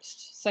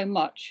collapsed so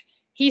much.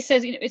 He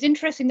says, you know, it's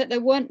interesting that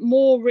there weren't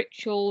more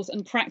rituals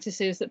and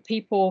practices that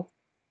people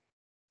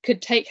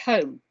could take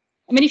home.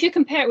 I mean, if you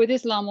compare it with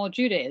Islam or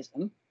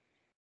Judaism,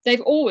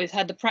 they've always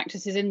had the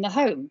practices in the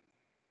home,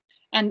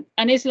 and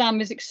Islam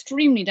is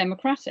extremely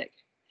democratic.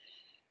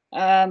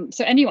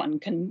 So anyone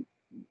can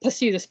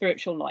pursue the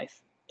spiritual life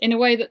in a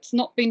way that's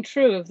not been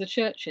true of the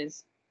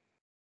churches.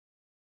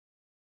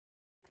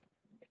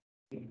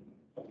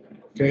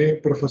 Okay,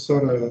 Professor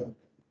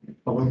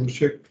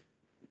Halík.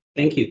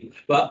 Thank you.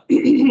 Well,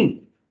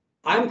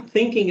 I'm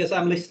thinking as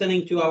I'm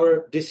listening to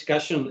our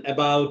discussion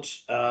about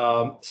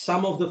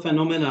some of the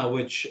phenomena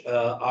which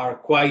are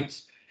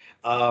quite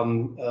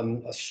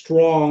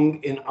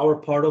strong in our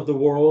part of the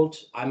world.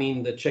 I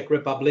mean, the Czech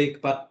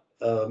Republic, but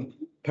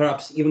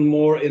perhaps even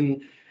more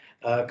in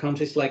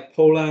countries like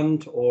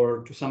Poland or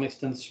to some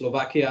extent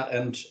Slovakia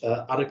and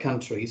other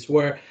countries,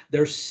 where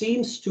there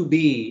seems to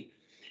be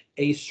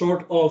a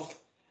sort of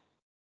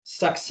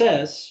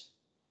success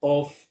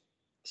of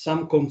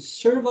some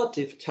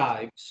conservative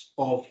types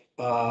of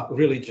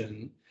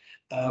religion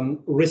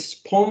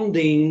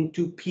responding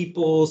to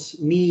people's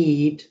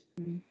need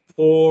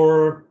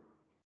for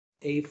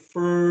a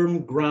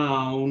firm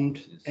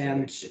ground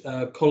and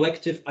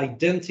collective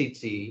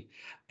identity.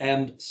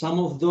 And some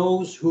of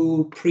those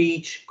who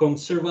preach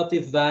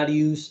conservative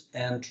values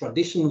and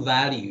traditional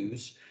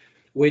values,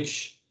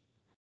 which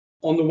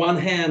on the one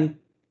hand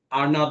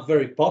are not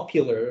very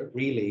popular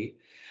really,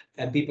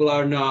 and people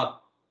are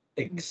not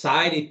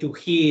excited to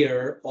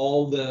hear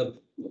all the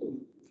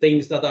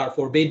things that are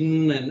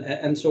forbidden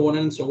and so on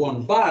and so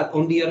on. But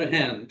on the other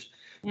hand,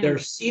 there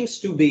seems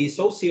to be,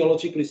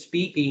 sociologically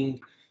speaking,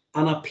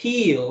 an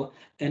appeal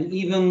and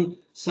even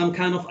some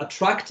kind of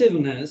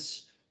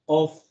attractiveness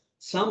of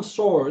some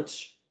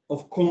sorts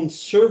of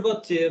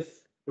conservative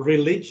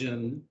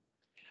religion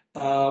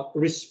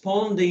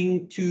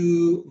responding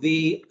to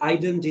the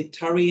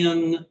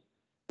identitarian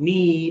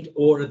need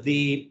or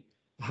the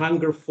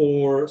hunger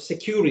for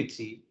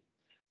security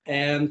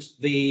and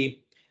the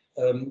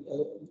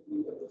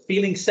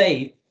feeling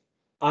safe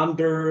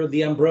under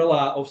the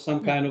umbrella of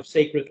some kind of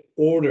sacred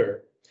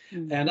order.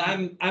 And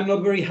I'm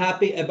not very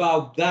happy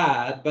about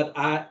that, but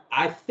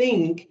I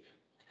think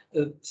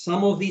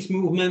some of these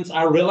movements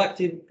are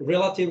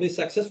relatively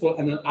successful.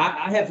 And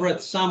I have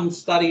read some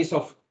studies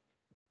of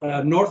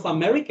North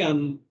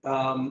American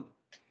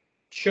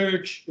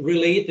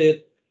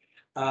church-related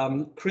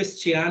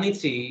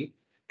Christianity,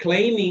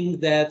 claiming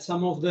that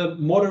some of the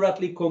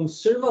moderately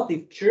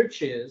conservative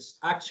churches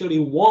actually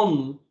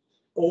won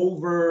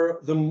over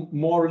the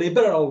more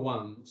liberal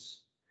ones.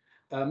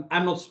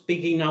 I'm not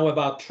speaking now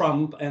about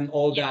Trump and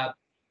all that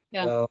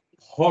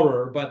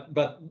horror,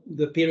 but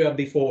the period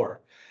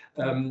before.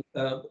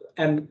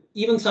 And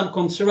even some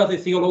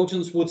conservative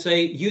theologians would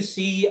say, you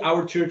see,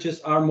 our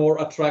churches are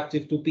more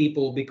attractive to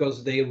people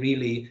because they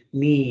really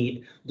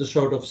need the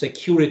sort of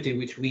security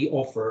which we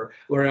offer,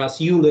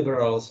 whereas you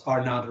liberals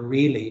are not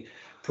really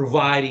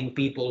providing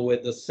people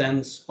with a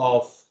sense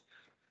of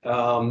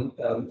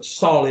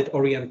solid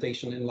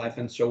orientation in life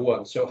and so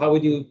on. So how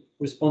would you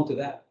respond to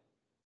that?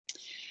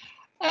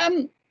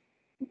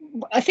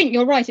 I think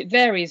you're right. It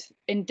varies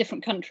in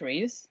different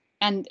countries,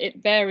 and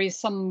it varies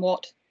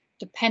somewhat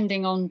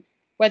depending on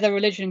whether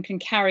religion can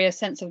carry a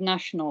sense of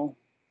national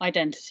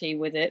identity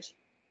with it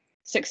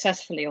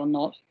successfully or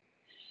not.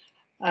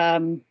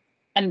 And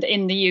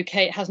in the UK,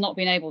 it has not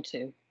been able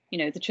to. You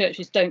know, the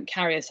churches don't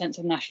carry a sense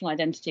of national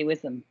identity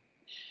with them.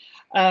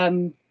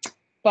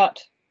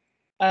 But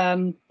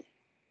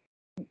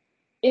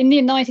in the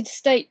United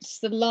States,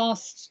 the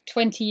last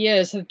 20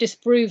 years have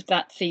disproved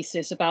that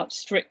thesis about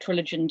strict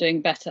religion doing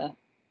better.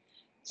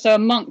 So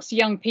amongst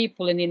young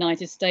people in the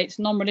United States,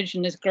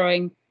 non-religion is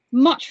growing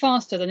much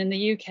faster than in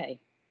the UK.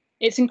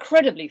 It's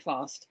incredibly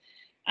fast.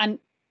 And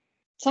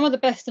some of the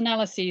best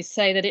analyses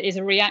say that it is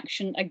a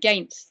reaction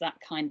against that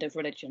kind of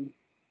religion.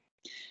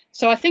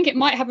 So I think it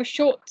might have a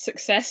short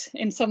success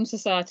in some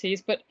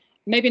societies, but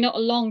maybe not a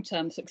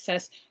long-term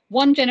success.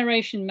 One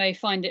generation may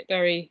find it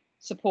very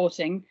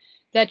supporting.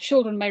 Their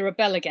children may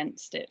rebel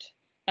against it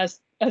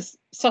as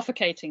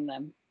suffocating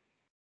them.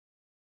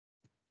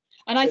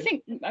 And I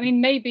think, I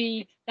mean,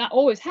 maybe that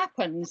always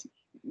happens.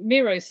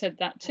 Miro said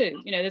that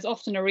too. You know, there's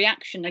often a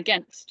reaction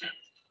against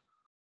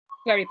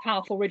very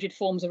powerful, rigid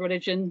forms of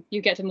religion.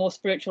 You get a more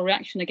spiritual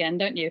reaction again,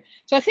 don't you?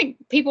 So I think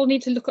people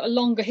need to look at a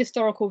longer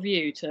historical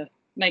view to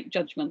make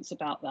judgments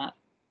about that.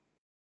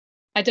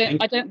 I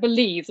don't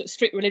believe that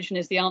strict religion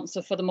is the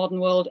answer for the modern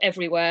world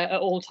everywhere, at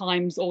all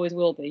times, always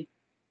will be.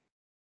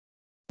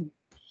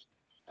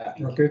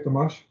 Okay,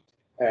 Tomáš.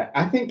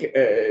 I think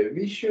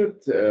we should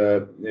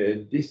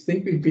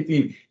distinguish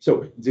between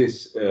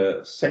this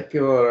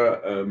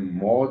secular,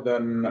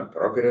 modern,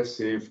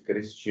 progressive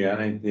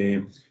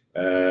Christianity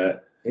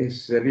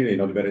is really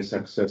not very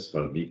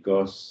successful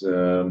because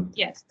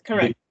yes,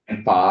 correct.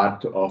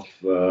 Part of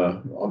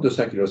the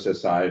secular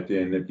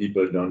society, and the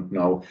people don't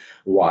know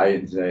why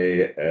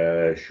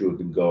they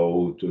should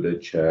go to the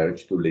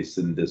church to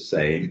listen the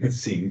same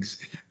things.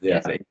 They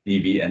are like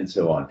TV and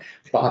so on.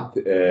 But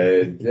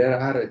there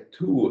are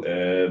two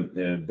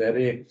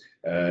very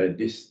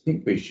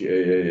distinguished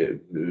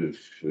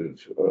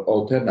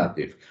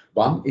alternative.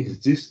 One is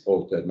this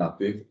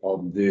alternative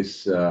of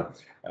this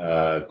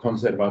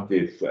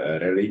conservative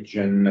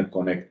religion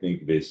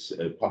connecting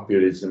with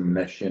populism,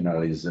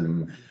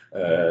 nationalism,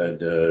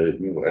 the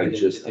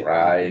religious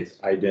right,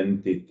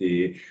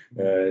 identity,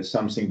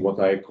 something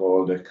what I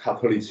call the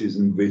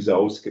Catholicism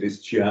without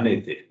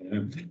Christianity.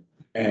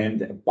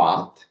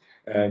 But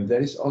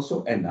there is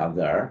also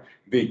another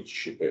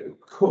which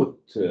could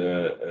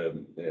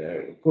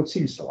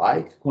seem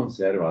like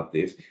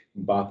conservative,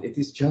 but it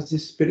is just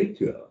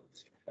spiritual.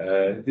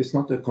 It is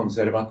not a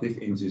conservative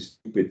in the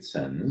stupid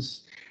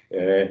sense.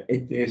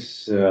 It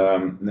is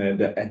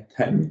the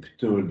attempt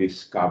to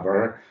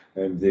discover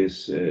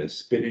this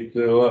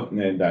spiritual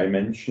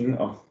dimension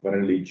of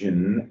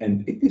religion,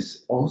 and it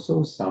is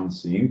also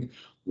something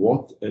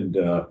what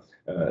the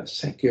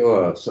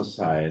secular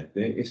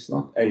society is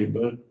not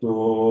able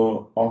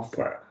to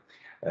offer.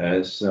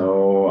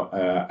 So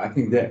I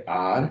think there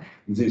are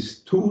these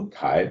two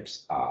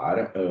types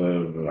are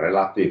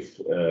relative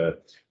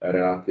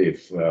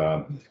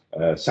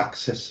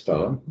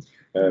successful,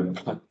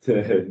 but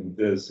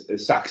the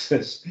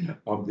success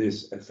of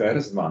this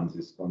first one,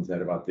 this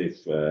conservative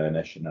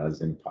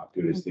nationalism,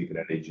 populistic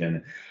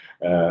religion,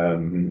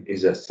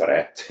 is a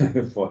threat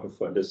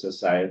for the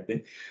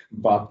society.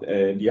 But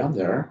the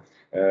other,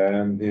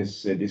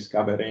 this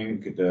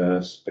discovering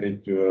the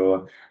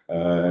spiritual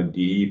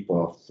deep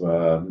of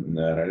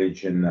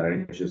religion,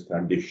 religious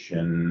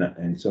tradition,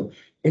 and so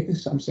it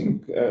is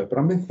something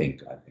promising,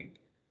 I think.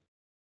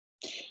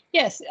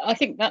 Yes, I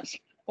think that's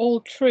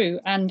all true,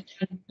 and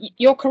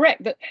you're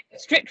correct that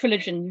strict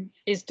religion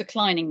is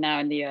declining now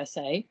in the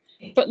USA,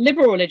 but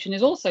liberal religion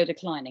is also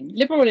declining.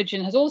 Liberal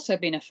religion has also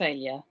been a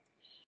failure,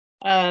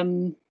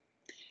 and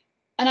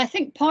I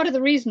think part of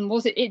the reason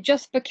was it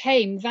just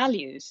became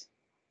values.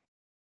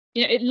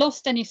 You know, it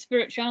lost any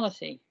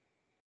spirituality.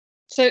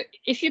 So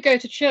if you go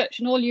to church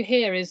and all you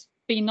hear is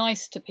be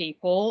nice to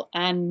people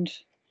and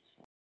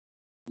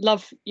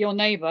love your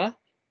neighbor,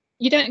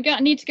 you don't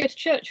need to go to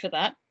church for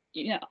that.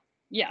 You know,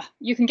 yeah,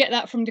 you can get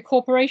that from the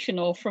corporation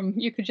or from,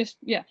 you could just,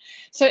 yeah.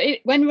 So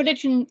if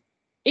religion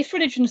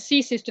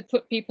ceases to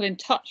put people in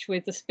touch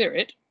with the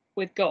spirit,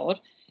 with God,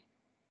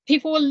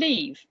 people will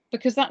leave,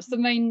 because that's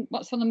one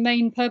of the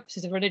main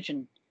purposes of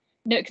religion.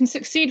 You know, it can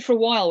succeed for a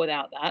while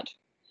without that,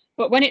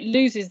 but when it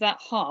loses that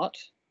heart,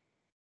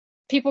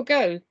 people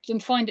go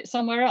and find it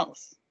somewhere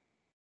else.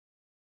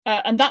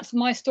 And that's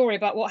my story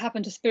about what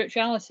happened to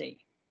spirituality.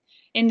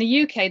 In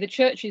the UK, the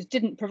churches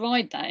didn't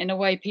provide that in a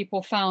way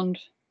people found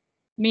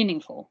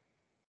meaningful.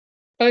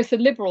 Both the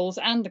liberals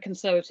and the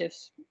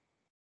conservatives,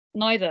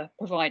 neither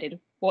provided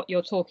what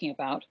you're talking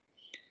about.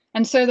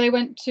 And so they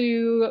went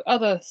to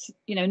other,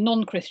 you know,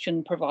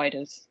 non-Christian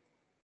providers,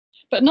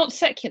 but not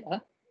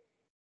secular.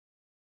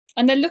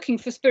 And they're looking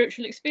for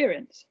spiritual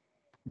experience.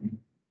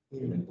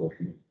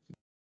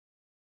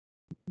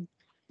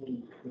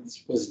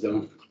 It's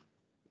wisdom.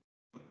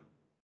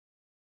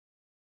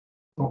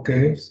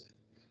 Okay.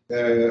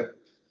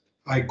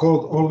 I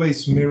called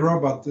always Miro,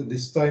 but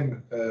this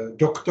time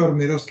Dr.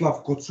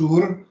 Miroslav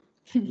Kocur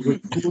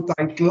with full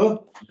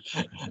title.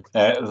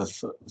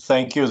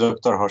 Thank you,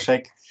 Dr.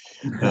 Hošek.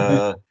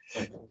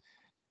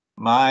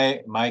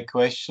 My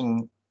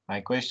question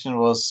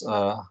was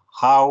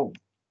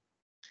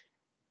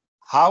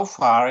how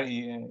far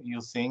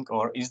you think,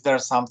 or is there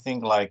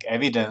something like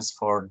evidence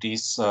for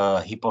this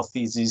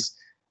hypothesis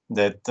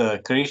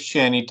that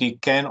Christianity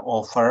can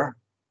offer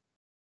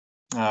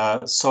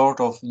sort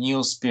of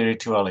new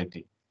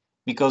spirituality?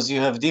 Because you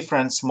have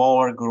different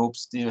smaller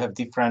groups, you have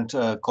different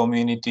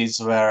communities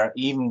where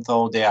even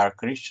though they are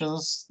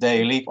Christians,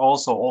 they live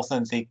also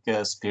authentic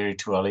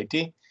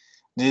spirituality.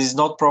 This is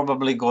not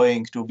probably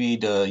going to be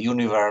the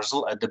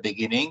universal at the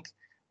beginning,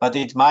 but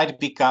it might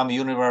become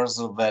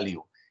universal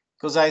value.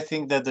 Because I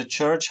think that the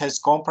church has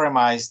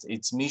compromised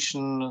its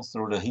mission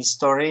through the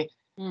history,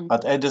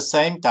 but at the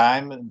same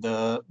time,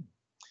 the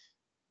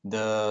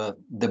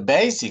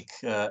basic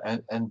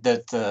and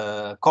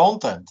that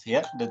content,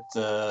 yeah,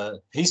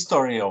 that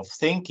history of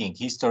thinking,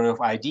 history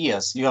of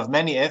ideas. You have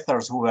many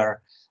authors who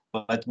were,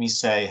 let me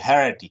say,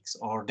 heretics,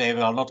 or they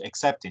will not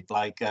accept it,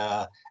 like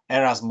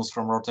Erasmus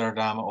from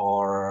Rotterdam,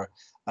 or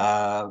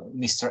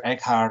Mr.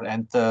 Eckhart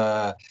and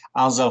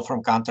Ansel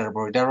from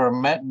Canterbury. There were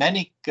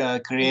many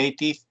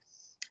creative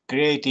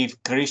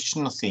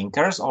Christian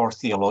thinkers or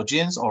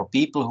theologians or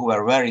people who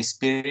were very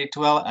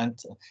spiritual and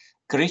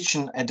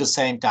Christian at the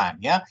same time,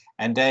 yeah,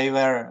 and they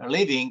were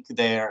living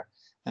their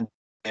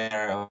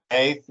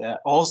faith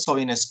also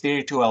in a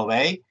spiritual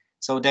way.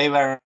 So they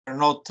were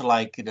not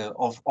like the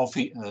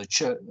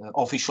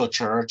official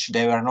church.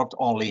 They were not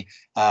only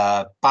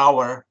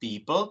power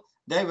people.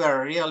 They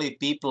were really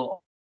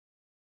people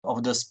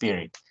of the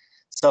spirit.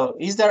 So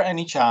is there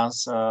any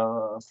chance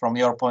from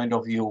your point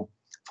of view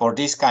for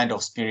this kind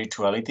of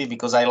spirituality?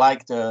 Because I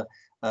like the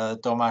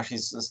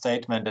Tomáš's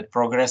statement that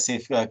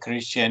progressive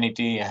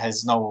Christianity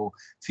has no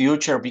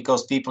future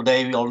because people,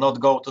 they will not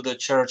go to the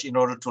church in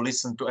order to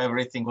listen to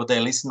everything what they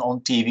listen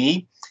on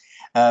TV.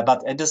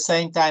 But at the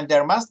same time,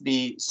 there must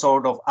be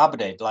sort of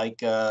update, like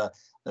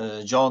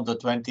John the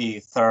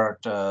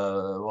 23rd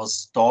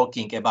was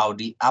talking about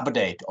the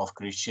update of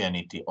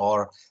Christianity,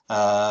 or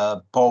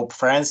Pope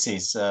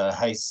Francis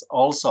has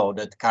also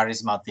that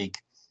charismatic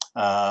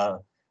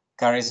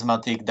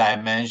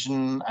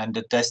dimension and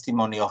the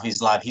testimony of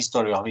his life,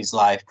 history of his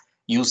life.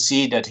 You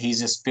see that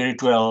he's a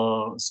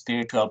spiritual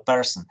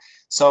person.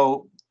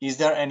 So is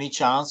there any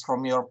chance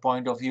from your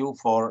point of view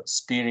for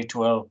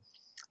spiritual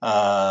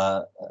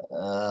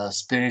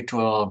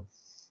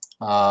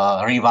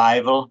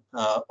revival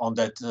on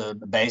that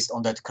based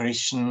on that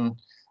Christian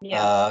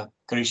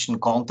Christian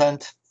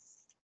content?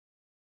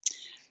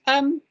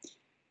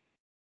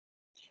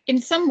 In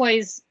some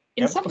ways,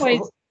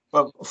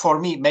 well, for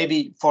me,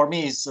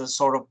 it's a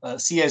sort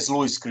of C.S.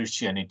 Lewis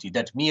Christianity,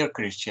 that mere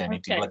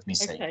Christianity, let me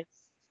say. Okay.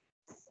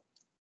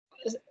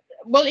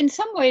 Well, in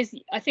some ways,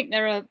 I think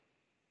there are.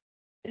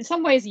 In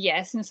some ways,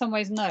 yes. In some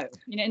ways, no.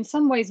 You know, in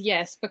some ways,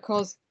 yes,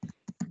 because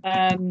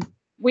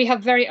we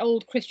have very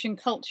old Christian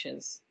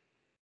cultures,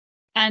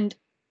 and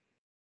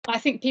I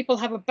think people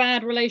have a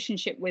bad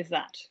relationship with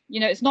that. You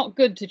know, it's not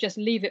good to just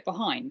leave it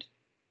behind.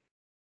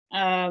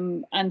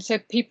 And so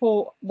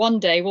people one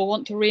day will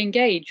want to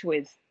re-engage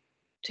with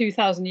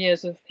 2,000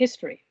 years of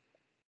history.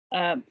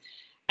 And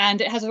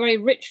it has a very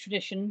rich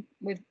tradition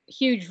with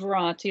huge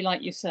variety,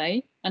 like you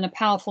say, and a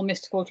powerful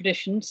mystical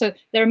tradition. So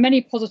there are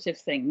many positive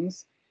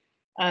things.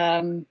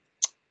 On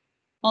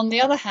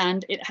the other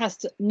hand, it has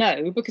to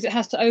because it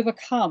has to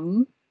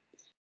overcome,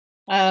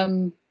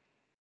 it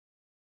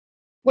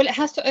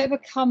has to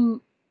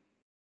overcome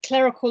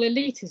clerical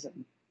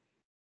elitism.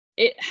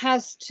 It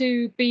has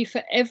to be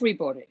for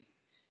everybody.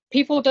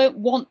 People don't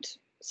want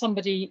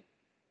somebody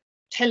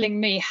telling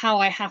me how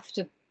I have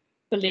to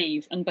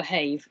believe and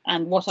behave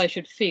and what I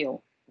should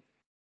feel.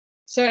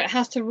 So it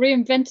has to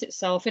reinvent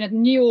itself in a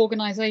new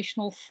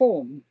organizational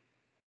form,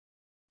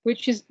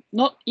 which is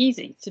not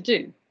easy to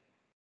do.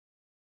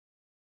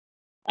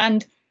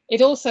 And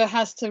it also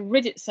has to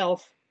rid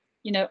itself,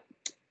 you know,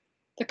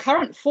 the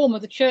current form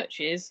of the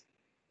churches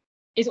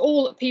is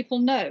all that people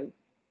know.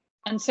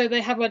 And so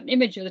they have an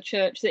image of the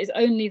church that is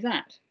only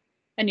that.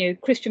 And, you know,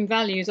 Christian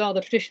values are the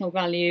traditional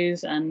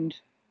values, and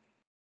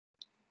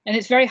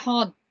it's very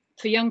hard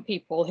for young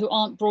people who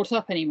aren't brought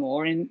up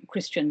anymore in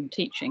Christian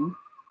teaching.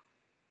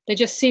 They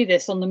just see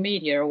this on the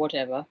media or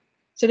whatever.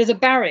 So there's a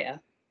barrier.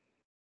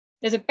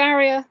 There's a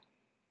barrier.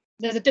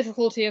 There's a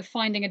difficulty of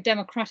finding a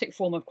democratic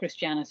form of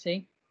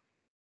Christianity,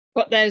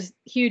 but there's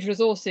huge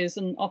resources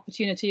and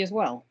opportunity as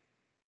well.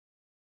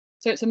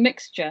 So it's a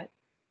mixture.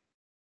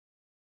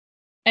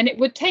 And it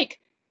would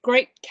take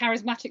great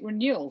charismatic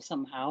renewal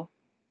somehow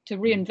to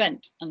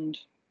reinvent and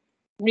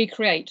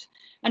recreate.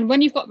 And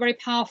when you've got very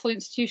powerful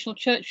institutional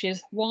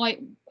churches,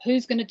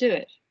 who's going to do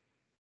it?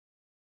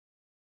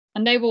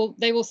 And they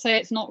will say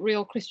it's not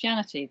real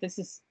Christianity. This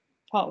is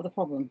part of the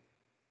problem.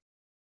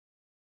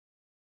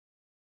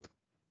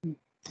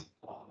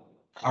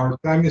 Our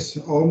time is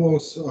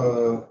almost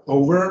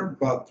over,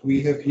 but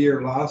we have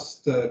here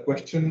last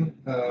question,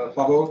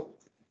 Pavel.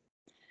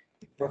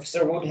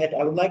 Professor Woodhead,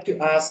 I would like to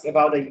ask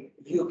about the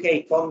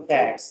UK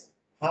context.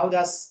 How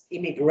does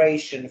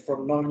immigration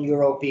from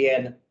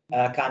non-European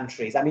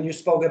countries? I mean, you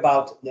spoke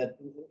about the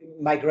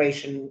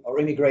migration or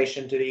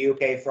immigration to the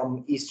UK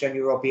from Eastern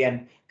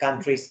European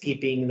countries,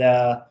 keeping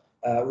the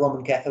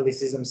Roman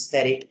Catholicism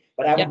steady.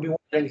 But I would be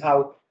wondering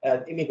how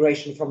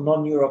immigration from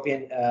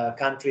non-European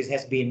countries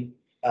has been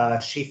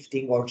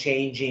shifting or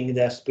changing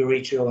the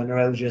spiritual and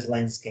religious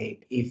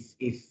landscape, if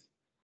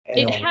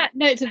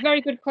no, it's a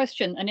very good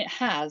question, and it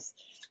has,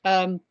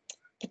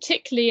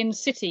 particularly in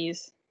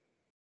cities.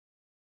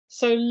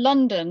 So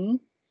London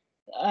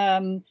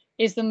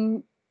is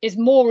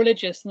more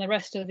religious than the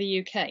rest of the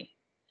UK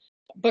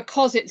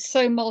because it's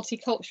so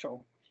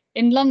multicultural.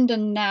 In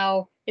London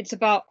now, it's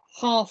about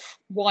half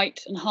white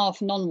and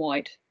half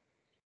non-white,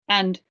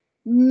 and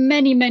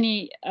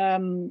many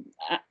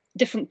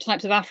different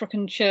types of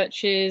African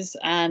churches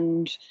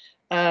and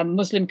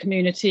Muslim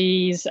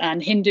communities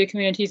and Hindu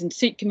communities and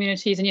Sikh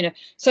communities, and, you know,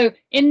 so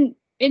in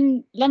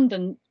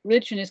London,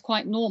 religion is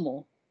quite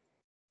normal,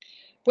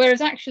 whereas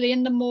actually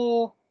in the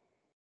more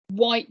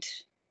white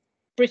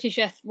British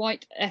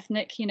white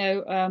ethnic, you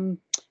know,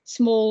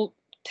 small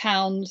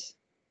towns,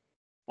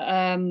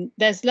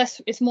 there's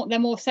less. They're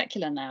more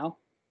secular now.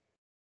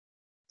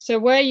 So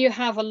where you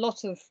have a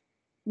lot of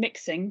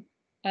mixing,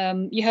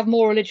 you have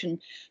more religion,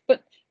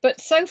 but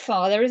so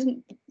far there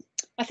isn't.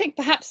 I think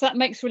perhaps that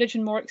makes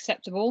religion more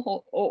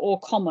acceptable or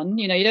common.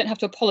 You know, you don't have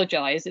to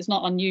apologize. It's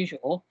not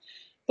unusual,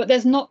 but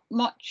there's not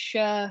much.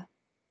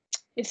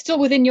 It's still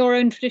within your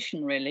own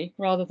tradition, really,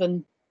 rather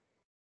than,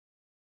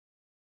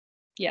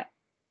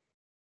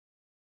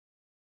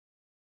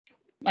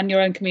 and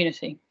your own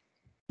community.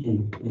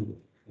 Thank you.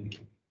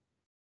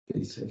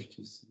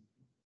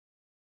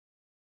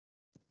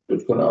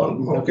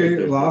 Okay,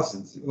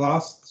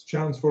 last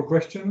chance for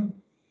question,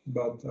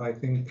 but I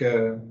think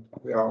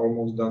we are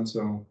almost done,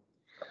 so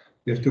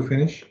we have to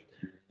finish.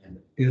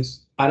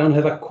 Yes. I don't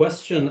have a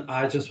question.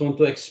 I just want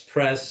to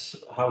express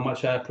how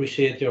much I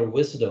appreciate your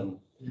wisdom.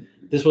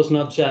 This was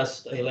not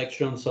just a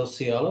lecture on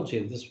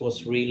sociology. This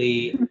was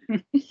really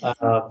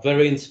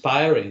very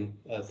inspiring.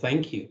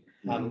 Thank you.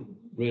 I'm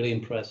really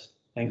impressed.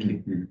 Thank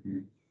you.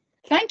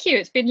 Thank you.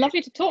 It's been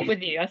lovely to talk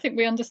with you. I think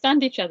we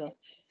understand each other,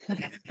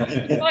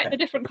 despite the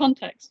different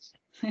contexts.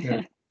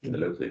 You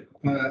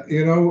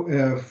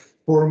know,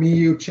 for me,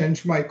 you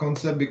changed my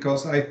concept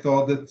because I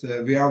thought that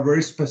we are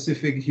very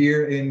specific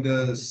here in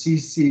the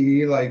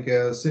CCE, like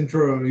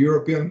Central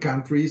European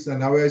countries, and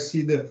now I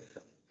see the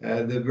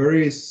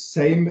very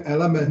same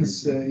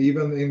elements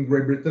even in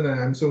Great Britain, and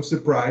I'm so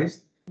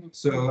surprised.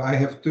 So I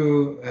have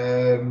to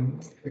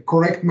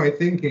correct my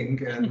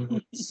thinking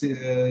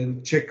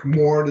and check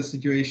more the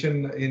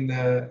situation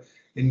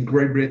in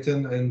Great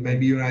Britain and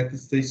maybe United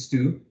States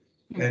too.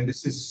 And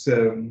this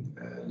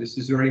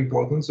is very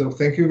important. So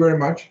thank you very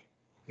much.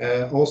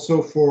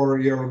 Also for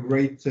your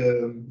great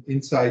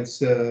insights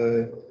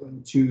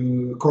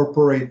to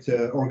corporate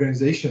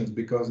organizations,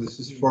 because this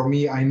is for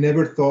me, I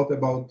never thought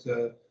about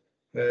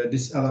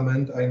this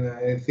element, and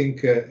I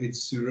think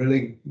it's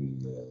really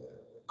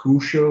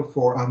crucial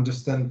for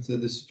understand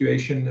the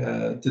situation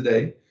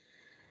today.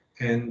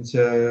 And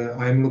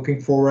I'm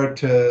looking forward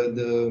to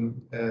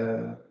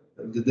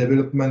the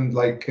development,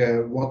 like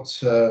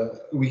what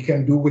we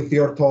can do with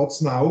your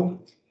thoughts now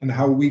and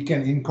how we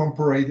can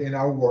incorporate in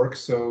our work.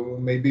 So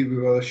maybe we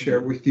will share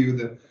with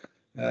you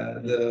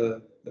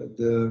the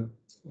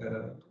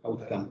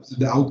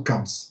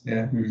outcomes.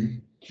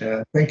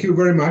 Yeah. Thank you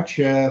very much.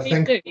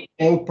 Thank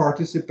all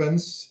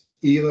participants,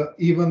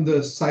 even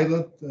the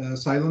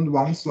silent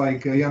ones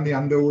like Jan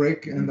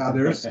Jandorek and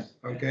others.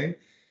 Okay.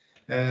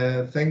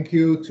 Thank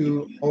you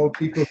to all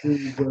people who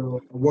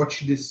will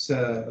watch this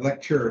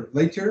lecture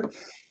later.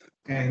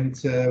 And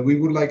we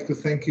would like to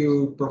thank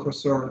you,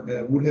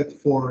 Professor Woodhead,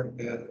 for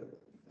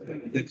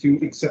that you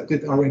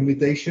accepted our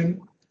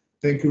invitation.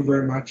 Thank you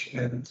very much,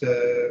 and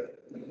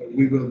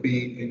we will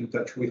be in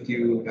touch with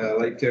you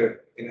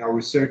later in our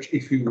research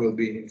if you will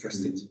be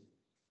interested.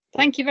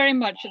 Thank you very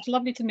much. It's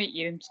lovely to meet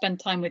you and spend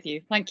time with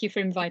you. Thank you for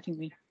inviting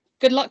me.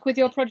 Good luck with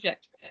your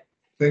project.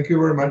 Thank you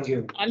very much.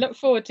 I look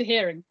forward to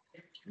hearing.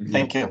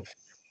 Thank you.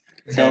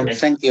 So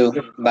thank you.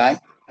 Bye.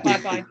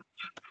 Bye-bye.